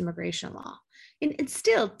generous immigration law. And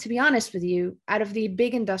still, to be honest with you, out of the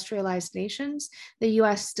big industrialized nations, the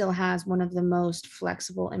US still has one of the most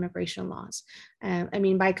flexible immigration laws. I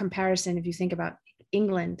mean, by comparison, if you think about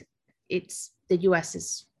England, the US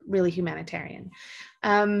is really humanitarian.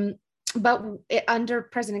 But under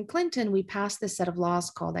President Clinton, we passed this set of laws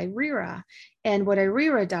called IRERA. And what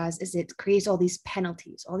IRERA does is it creates all these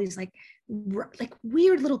penalties, all these like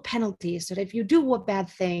weird little penalties, so that if you do a bad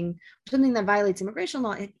thing, something that violates immigration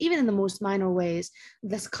law, even in the most minor ways,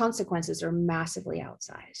 the consequences are massively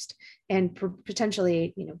outsized and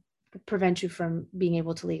potentially, prevent you from being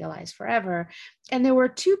able to legalize forever. And there were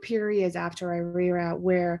two periods after IRERA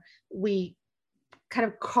where we kind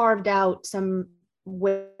of carved out some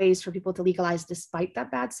ways for people to legalize despite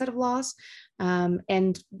that bad set of laws.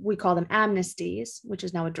 And we call them amnesties, which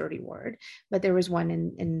is now a dirty word. But there was one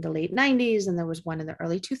in the late 90s and there was one in the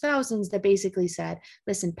early 2000s that basically said,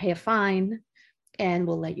 listen, pay a fine and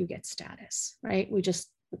we'll let you get status, right?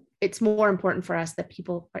 It's more important for us that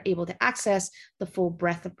people are able to access the full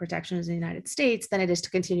breadth of protections in the United States than it is to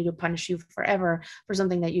continue to punish you forever for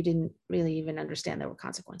something that you didn't really even understand there were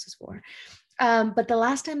consequences for. But the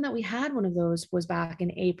last time that we had one of those was back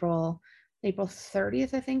in April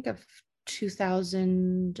 30th, I think, of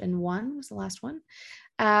 2001 was the last one.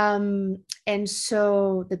 And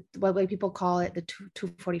so what people call it, the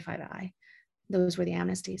 245I, those were the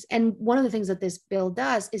amnesties. And one of the things that this bill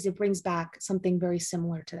does is it brings back something very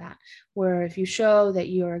similar to that, where if you show that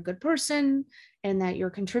you're a good person and that you're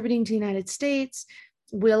contributing to the United States,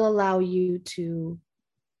 will allow you to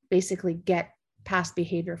basically get past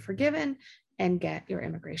behavior forgiven and get your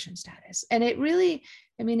immigration status. And it really,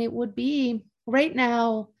 it would be, right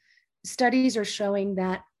now, studies are showing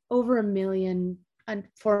that over 1 million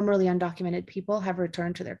formerly undocumented people have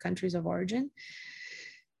returned to their countries of origin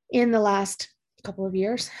in the last couple of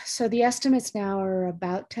years. So the estimates now are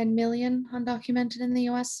about 10 million undocumented in the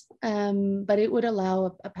US, but it would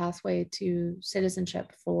allow a pathway to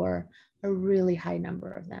citizenship for a really high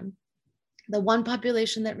number of them. The one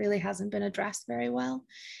population that really hasn't been addressed very well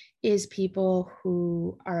is people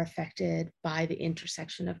who are affected by the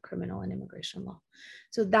intersection of criminal and immigration law.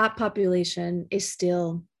 So that population is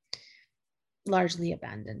still largely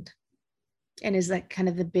abandoned and is like kind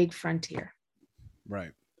of the big frontier.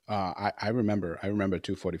 Right. I remember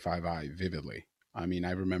 245I vividly. I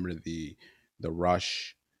remember the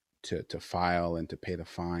rush to file and to pay the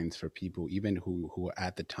fines for people, even who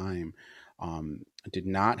at the time did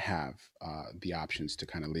not have the options to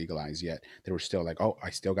kind of legalize yet. They were still like, oh, I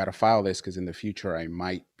still got to file this because in the future I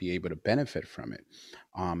might be able to benefit from it.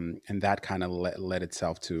 And that kind of lent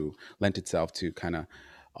itself to kind of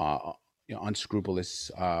unscrupulous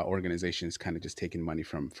organizations kind of just taking money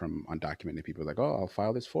from undocumented people, like, oh, I'll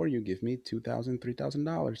file this for you, give me $2,000,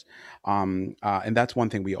 $3,000. And that's one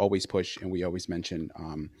thing we always push and we always mention,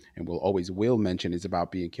 and we'll always will mention, is about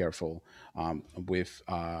being careful with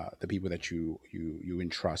the people that you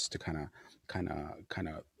entrust to kind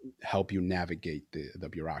of help you navigate the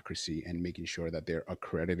bureaucracy, and making sure that they're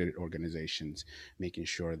accredited organizations, making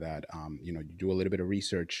sure that you do a little bit of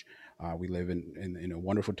research. We live in a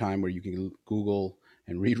wonderful time where you can Google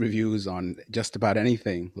and read reviews on just about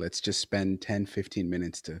anything. Let's just spend 10, 15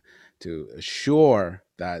 minutes to assure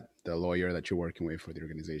that the lawyer that you're working with or the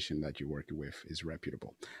organization that you're working with is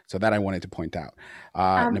reputable. So that I wanted to point out.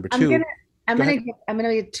 Number two, I'm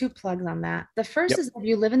gonna get 2 plugs on that. The first is, if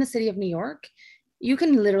you live in the city of New York, you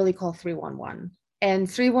can literally call 311, and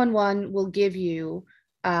 311 will give you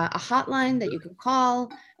a hotline that you can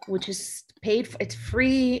call, which is paid for. It's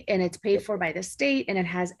free and it's paid for by the state, and it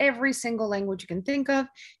has every single language you can think of,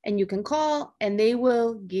 and you can call and they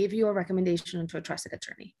will give you a recommendation to a trusted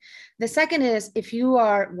attorney. The second is, if you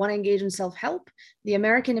want to engage in self-help, the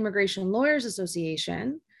American Immigration Lawyers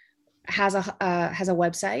Association has a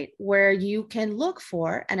website where you can look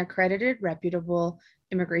for an accredited, reputable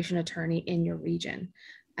immigration attorney in your region.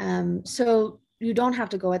 So you don't have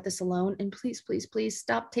to go at this alone. And please, please, please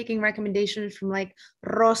stop taking recommendations from like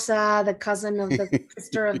Rosa, the cousin of the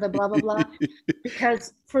sister of the blah blah blah,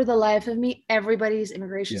 because for the life of me, everybody's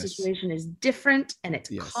immigration Yes. situation is different and it's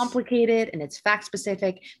Yes. complicated and it's fact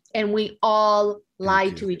specific, and we all lie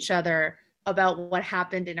Thank you. to each other about what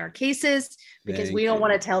happened in our cases because we Thank don't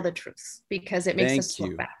want you. to tell the truth because it makes Thank us look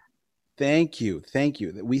you. bad. Thank you. Thank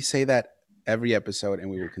you. We say that every episode, and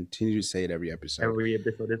we will continue to say it every episode. Every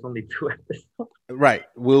episode. There's only 2 episodes. Right.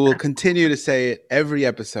 We will continue to say it every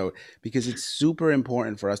episode because it's super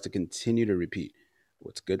important for us to continue to repeat.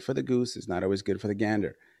 What's good for the goose is not always good for the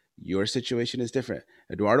gander. Your situation is different.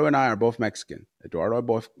 Eduardo and I are both Mexican. Eduardo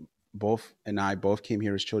are both and I both came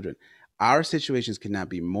here as children. Our situations cannot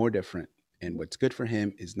be more different, and what's good for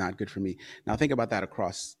him is not good for me. Now think about that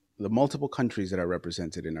across the multiple countries that are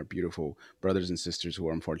represented in our beautiful brothers and sisters who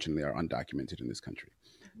are unfortunately are undocumented in this country.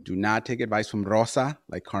 Do not take advice from Rosa,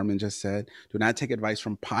 like Carmen just said. Do not take advice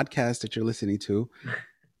from podcasts that you're listening to.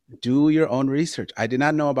 Do your own research. I did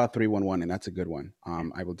not know about 311, and that's a good one.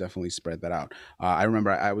 I will definitely spread that out. I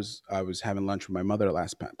remember I was having lunch with my mother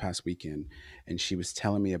past weekend, and she was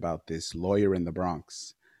telling me about this lawyer in the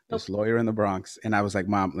Bronx. This Nope. lawyer in the Bronx, and I was like,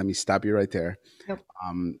 "Mom, let me stop you right there. Nope.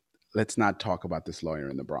 Um, let's not talk about this lawyer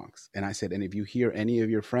in the Bronx." And I said, "And if you hear any of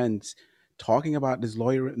your friends talking about this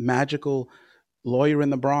lawyer, magical lawyer in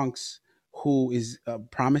the Bronx who is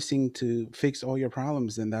promising to fix all your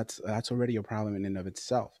problems, then that's already a problem in and of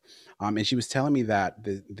itself." And she was telling me that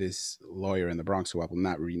this lawyer in the Bronx, who I will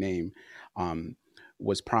not rename, um,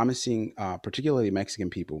 was promising, particularly Mexican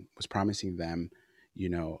people, was promising them,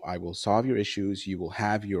 I will solve your issues. You will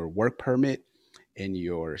have your work permit and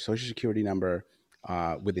your social security number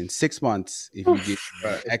within 6 months if you give me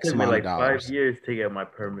It X took me amount of like five dollars. years to get my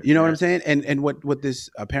permit, You know what man. I'm saying? And what this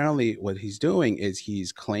apparently what he's doing is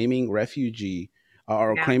he's claiming refugee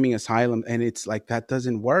or Yeah. claiming asylum, and it's like that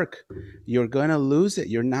doesn't work. You're gonna lose it.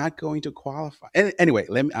 You're not going to qualify. And anyway,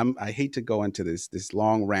 I hate to go into this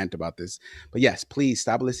long rant about this, but yes, please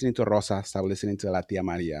stop listening to Rosa. Stop listening to La Tia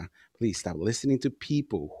Maria. Please stop listening to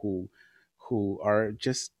people who are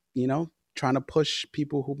just trying to push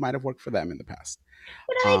people who might have worked for them in the past.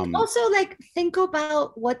 But like Um, also like think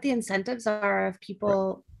about what the incentives are of right,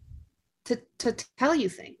 people to tell you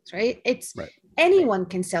things, right? It's right, anyone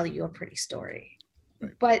can sell you a pretty story,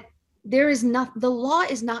 right, but there is not the law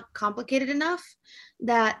is not complicated enough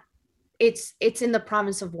that it's in the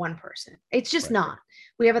province of one person. It's just right, not.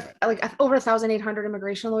 We have right, like over 1,800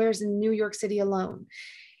 immigration lawyers in New York City alone.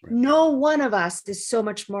 right, No one of us is so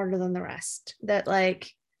much smarter than the rest that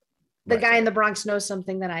like the right, guy in the Bronx knows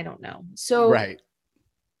something that I don't know. So right.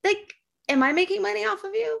 like, am I making money off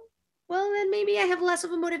of you? Well, then maybe I have less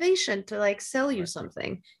of a motivation to like sell you Right.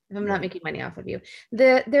 something if I'm not Right. making money off of you.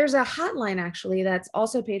 There's a hotline actually that's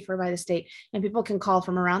also paid for by the state, and people can call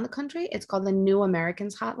from around the country. It's called the New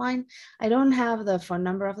Americans Hotline. I don't have the phone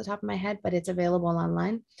number off the top of my head, but it's available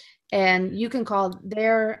online. And you can call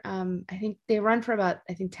there. I think they run for about,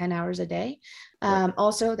 I think, 10 hours a day. Right.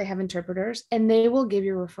 Also, they have interpreters and they will give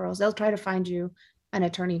you referrals. They'll try to find you an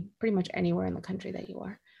attorney pretty much anywhere in the country that you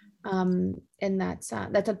are. And And that's a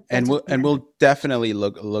we'll definitely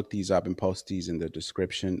look these up and post these in the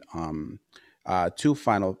description. Two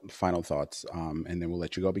final thoughts, and then we'll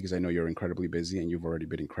let you go because I know you're incredibly busy and you've already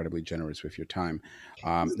been incredibly generous with your time.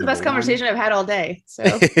 this is the Number best one, conversation I've had all day. So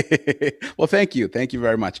well, thank you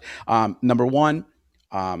very much. Number one,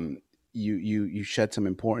 um, you shed some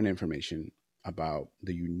important information about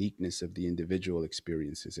the uniqueness of the individual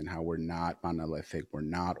experiences and how we're not monolithic, we're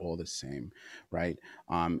not all the same, right?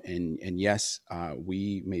 And yes,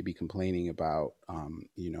 we may be complaining about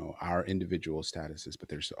our individual statuses, but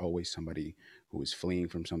there's always somebody who is fleeing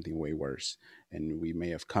from something way worse. And we may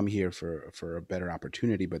have come here for a better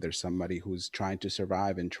opportunity, but there's somebody who's trying to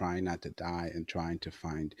survive and trying not to die and trying to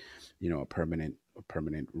find a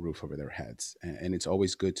permanent roof over their heads. And it's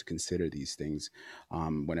always good to consider these things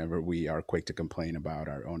whenever we are quick to complain about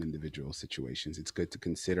our own individual situations. It's good to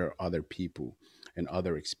consider other people and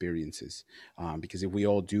other experiences, because if we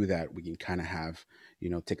all do that, we can kind of have,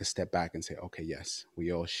 take a step back and say, okay, yes,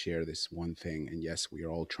 we all share this one thing. And yes, we are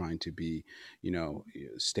all trying to be,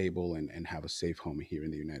 stable and have a safe home here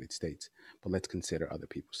in the United States. But let's consider other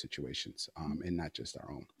people's situations, and not just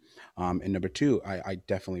our own. And number two, I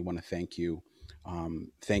definitely want to thank you.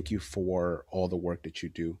 Thank you for all the work that you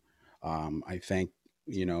do. I thank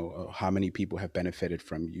how many people have benefited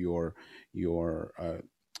from your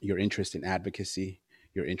your interest in advocacy,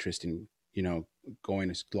 your interest in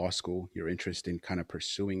going to law school, your interest in kind of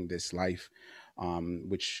pursuing this life,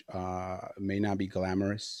 which may not be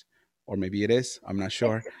glamorous, or maybe it is. I'm not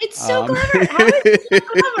sure. It's so Um, glamorous. How is it so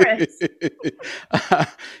glamorous?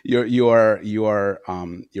 you're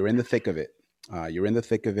in the thick of it. You're in the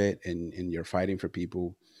thick of it, and you're fighting for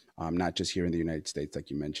people, not just here in the United States, like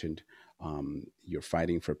you mentioned. You're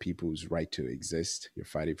fighting for people's right to exist. You're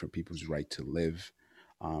fighting for people's right to live,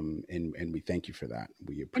 and we thank you for that.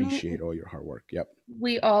 We And appreciate all your hard work. Yep.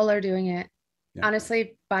 we all are doing it Yep.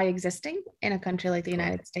 honestly by existing in a country like the Correct.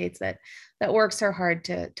 United States that works so hard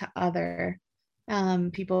to other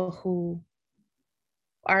people who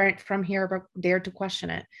aren't from here but dare to question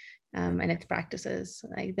it and its practices.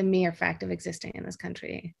 Like the mere fact of existing in this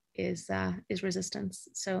country is resistance.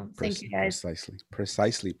 So thank you guys. Precisely,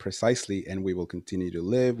 precisely, precisely. And we will continue to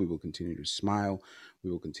live. We will continue to smile. We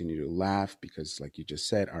will continue to laugh because, like you just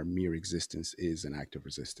said, our mere existence is an act of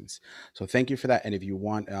resistance. So, thank you for that. And if you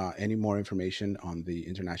want any more information on the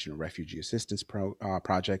International Refugee Assistance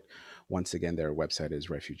Project, once again, their website is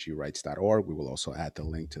refugeerights.org. We will also add the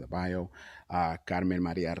link to the bio. Carmen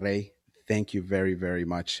Maria Rey, thank you very, very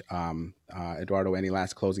much. Eduardo, any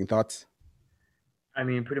last closing thoughts? I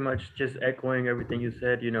mean, pretty much just echoing everything you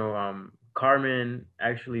said. Carmen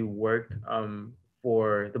actually worked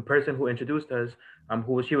for the person who introduced us.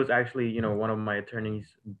 Who she was actually, one of my attorneys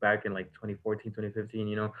back in like 2014,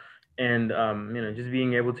 2015. And just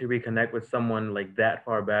being able to reconnect with someone like that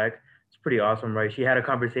far back, it's pretty awesome, right? She had a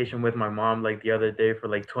conversation with my mom like the other day for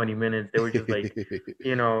like 20 minutes. They were just like,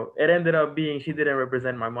 it ended up being she didn't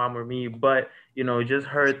represent my mom or me, but just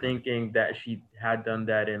her thinking that she had done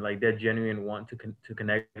that and like that genuine want to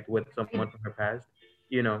connect with someone from her past,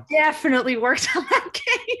 you know. Definitely worked on that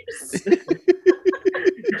case.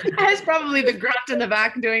 I was probably the grunt in the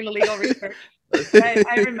back doing the legal research.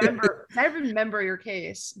 I remember your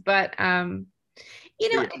case, but Yeah,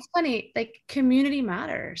 it's funny. Like community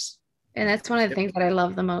matters, and that's one of the yep, things that I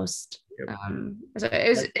love the most. yep. So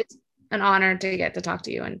That, it's an honor to get to talk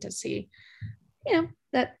to you and to see,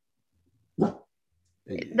 that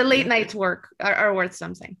the late Yeah. nights work are worth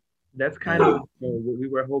something. that's kind of And what we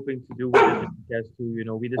were hoping to do with this podcast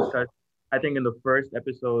too. We discussed, I think, in the first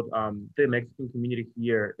episode, the Mexican community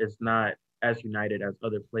here is not as united as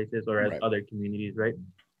other places or as right, other communities, right?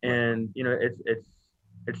 right, And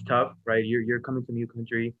it's tough, right? You're coming to a new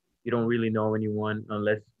country, you don't really know anyone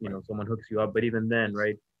unless right, someone hooks you up. But even then,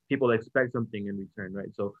 right, people expect something in return,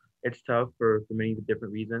 right? So it's tough for many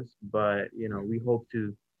different reasons. But we hope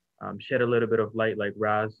to shed a little bit of light, like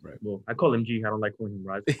Raz. right. Well, I call him G. I don't like calling him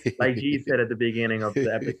Raz. Like G said at the beginning of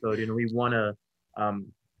the episode, we want to um,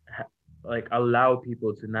 ha- like allow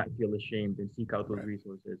people to not feel ashamed and seek out those Right,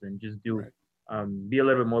 resources and just do right. be a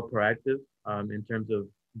little bit more proactive in terms of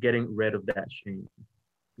getting rid of that shame.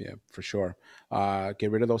 Yeah, for sure. Get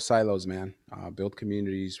rid of those silos, man. Build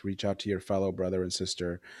communities. Reach out to your fellow brother and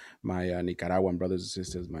sister, my Nicaraguan brothers and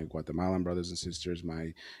sisters, my Guatemalan brothers and sisters,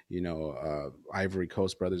 my Ivory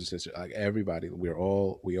Coast brothers and sisters. Like everybody, we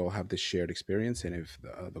all have this shared experience, and if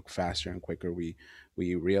the faster and quicker we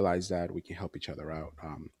realize that, we can help each other out.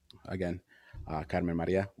 Again, Carmen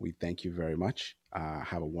Maria, we thank you very much.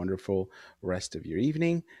 Have a wonderful rest of your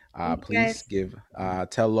evening. Thank you Please guys. give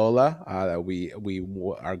tell Lola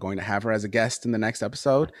that are going to have her as a guest in the next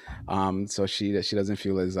episode, so she doesn't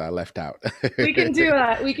feel as left out. We can do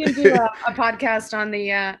a podcast on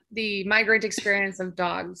the migrant experience of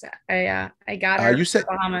dogs. I got her You from the said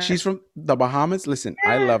she's Bahamas. from the Bahamas. Listen,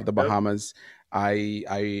 I Yeah. love the Yep. Bahamas.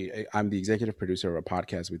 I'm the executive producer of a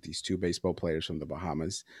podcast with these two baseball players from the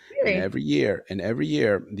Bahamas, and Really? every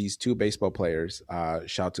year, these two baseball players,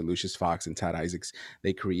 shout to Lucius Fox and Todd Isaacs,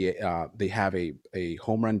 they have a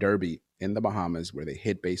home run derby in the Bahamas where they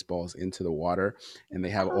hit baseballs into the water, and they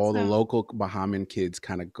have all the Awesome. local Bahamian kids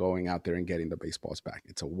kind of going out there and getting the baseballs back.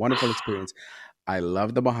 It's a wonderful experience. I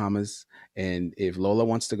love the Bahamas, and if Lola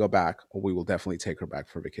wants to go back, we will definitely take her back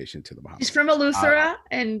for vacation to the She's Bahamas. from Uh, Eleuthera,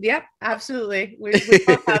 and yep, absolutely. We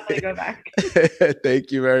both happily go back.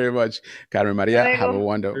 Thank you very much, Carmen Hasta Maria.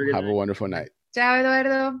 luego. Very good Have a night. wonderful night. Ciao,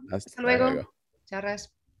 Eduardo. Hasta There you luego. go. Chao.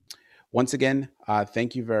 Once again,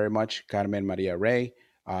 thank you very much, Carmen Maria Rey.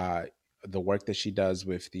 Uh, the work that she does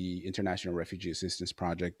with the International Refugee Assistance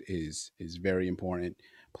Project is very important.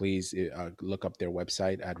 Please look up their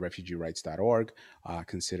website at refugeerights.org.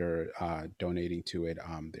 Consider donating to it.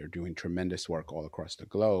 They're doing tremendous work all across the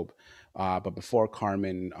globe. But before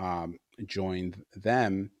Carmen joined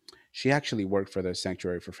them, she actually worked for the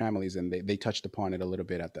Sanctuary for Families, and they touched upon it a little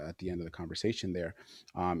bit at the end of the conversation there.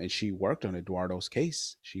 And she worked on Eduardo's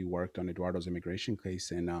case. She worked on Eduardo's immigration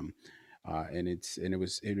case, and it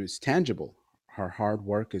was tangible. Her hard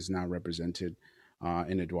work is now represented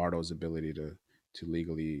in Eduardo's ability to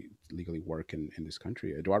legally work in this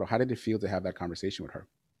country. Eduardo, how did it feel to have that conversation with her?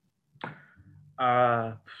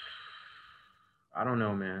 Uh, I don't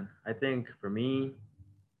know, man. I think for me,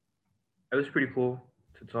 it was pretty cool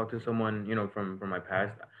to talk to someone, from my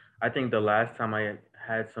past. I think the last time I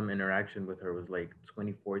had some interaction with her was like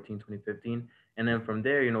 2014, 2015. And then from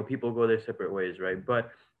there, people go their separate ways, right?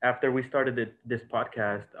 But after we started this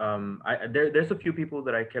podcast, there's a few people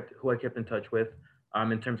that I kept in touch with,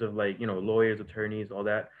 in terms of like, lawyers, attorneys, all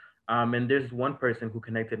that. And there's one person who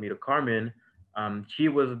connected me to Carmen. She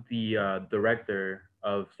was the director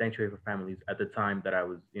of Sanctuary for Families at the time that I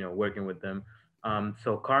was, working with them.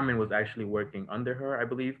 So Carmen was actually working under her, I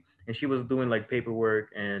believe, and she was doing like paperwork,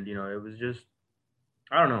 and it was just,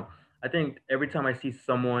 I don't know. I think every time I see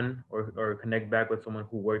someone or connect back with someone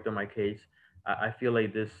who worked on my case, I feel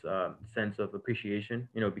like this sense of appreciation,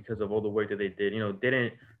 because of all the work that they did. They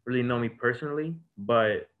didn't really know me personally,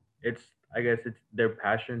 but it's, I guess it's their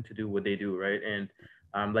passion to do what they do, right?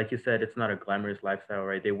 And like you said, it's not a glamorous lifestyle,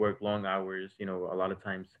 right? They work long hours, a lot of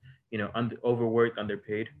times, overworked,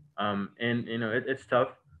 underpaid, and it's tough.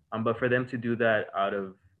 But for them to do that out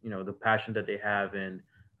of the passion that they have, and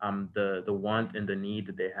the want and the need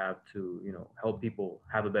that they have to help people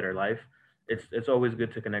have a better life, it's always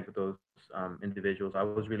good to connect with those individuals. I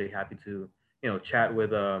was really happy to chat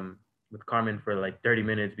with Carmen for like 30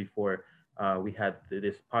 minutes before we had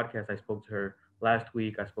this podcast. I spoke to her last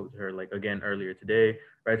week. I spoke to her like again earlier today,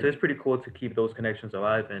 right? So Yeah, it's pretty cool to keep those connections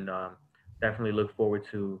alive, and definitely look forward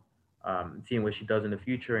to seeing what she does in the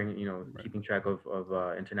future, and right, keeping track of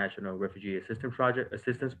International Refugee Assistance Project.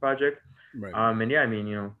 right. And yeah, I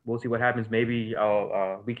mean, we'll see what happens. Maybe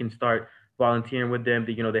we can start volunteering with them.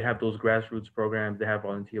 They have those grassroots programs. They have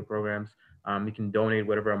volunteer programs. You can donate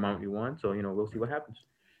whatever amount you want. So we'll see what happens.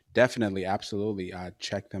 Definitely, absolutely.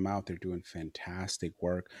 Check them out. They're doing fantastic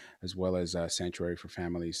work, as well as Sanctuary for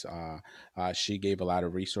Families. She gave a lot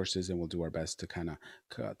of resources, and we'll do our best to kind of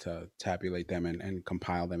to tabulate them and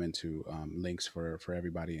compile them into links for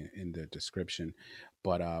everybody in the description.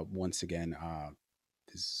 But once again,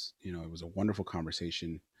 this it was a wonderful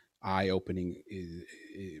conversation. Eye opening is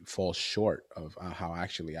it falls short of how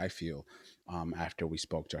actually I feel after we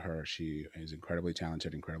spoke to her. She is incredibly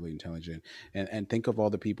talented, incredibly intelligent, and think of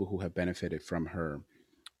all the people who have benefited from her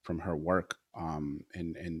work. And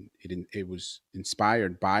it was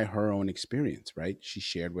inspired by her own experience, right? She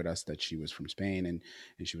shared with us that she was from Spain, and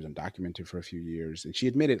she was undocumented for a few years, and she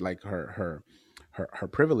admitted like her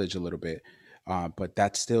privilege a little bit, but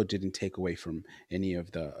that still didn't take away from any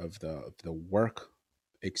of the work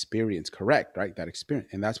experience. Correct, right? That experience,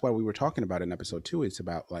 and that's why we were talking about in episode 2. It's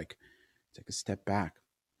about like take a step back,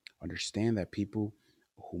 understand that people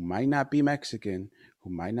who might not be Mexican,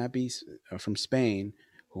 who might not be from Spain,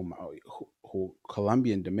 who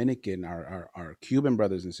Colombian, Dominican, our Cuban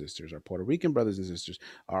brothers and sisters, our Puerto Rican brothers and sisters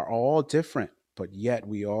are all different, but yet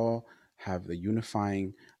we all have the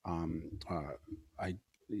unifying I,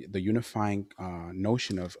 the unifying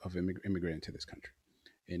notion of immigrating to this country.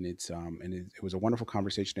 And it was a wonderful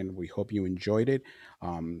conversation, and we hope you enjoyed it.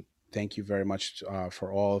 Thank you very much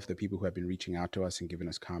for all of the people who have been reaching out to us and giving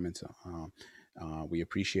us comments. We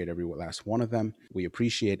appreciate every last one of them. We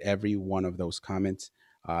appreciate every one of those comments.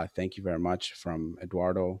 Thank you very much from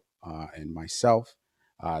Eduardo and myself.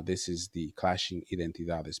 This is the Clashing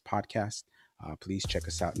Identidades podcast. Please check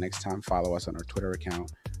us out next time. Follow us on our Twitter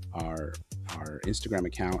account, our Instagram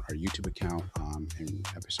account, our YouTube account, and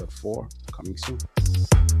episode 4 coming soon.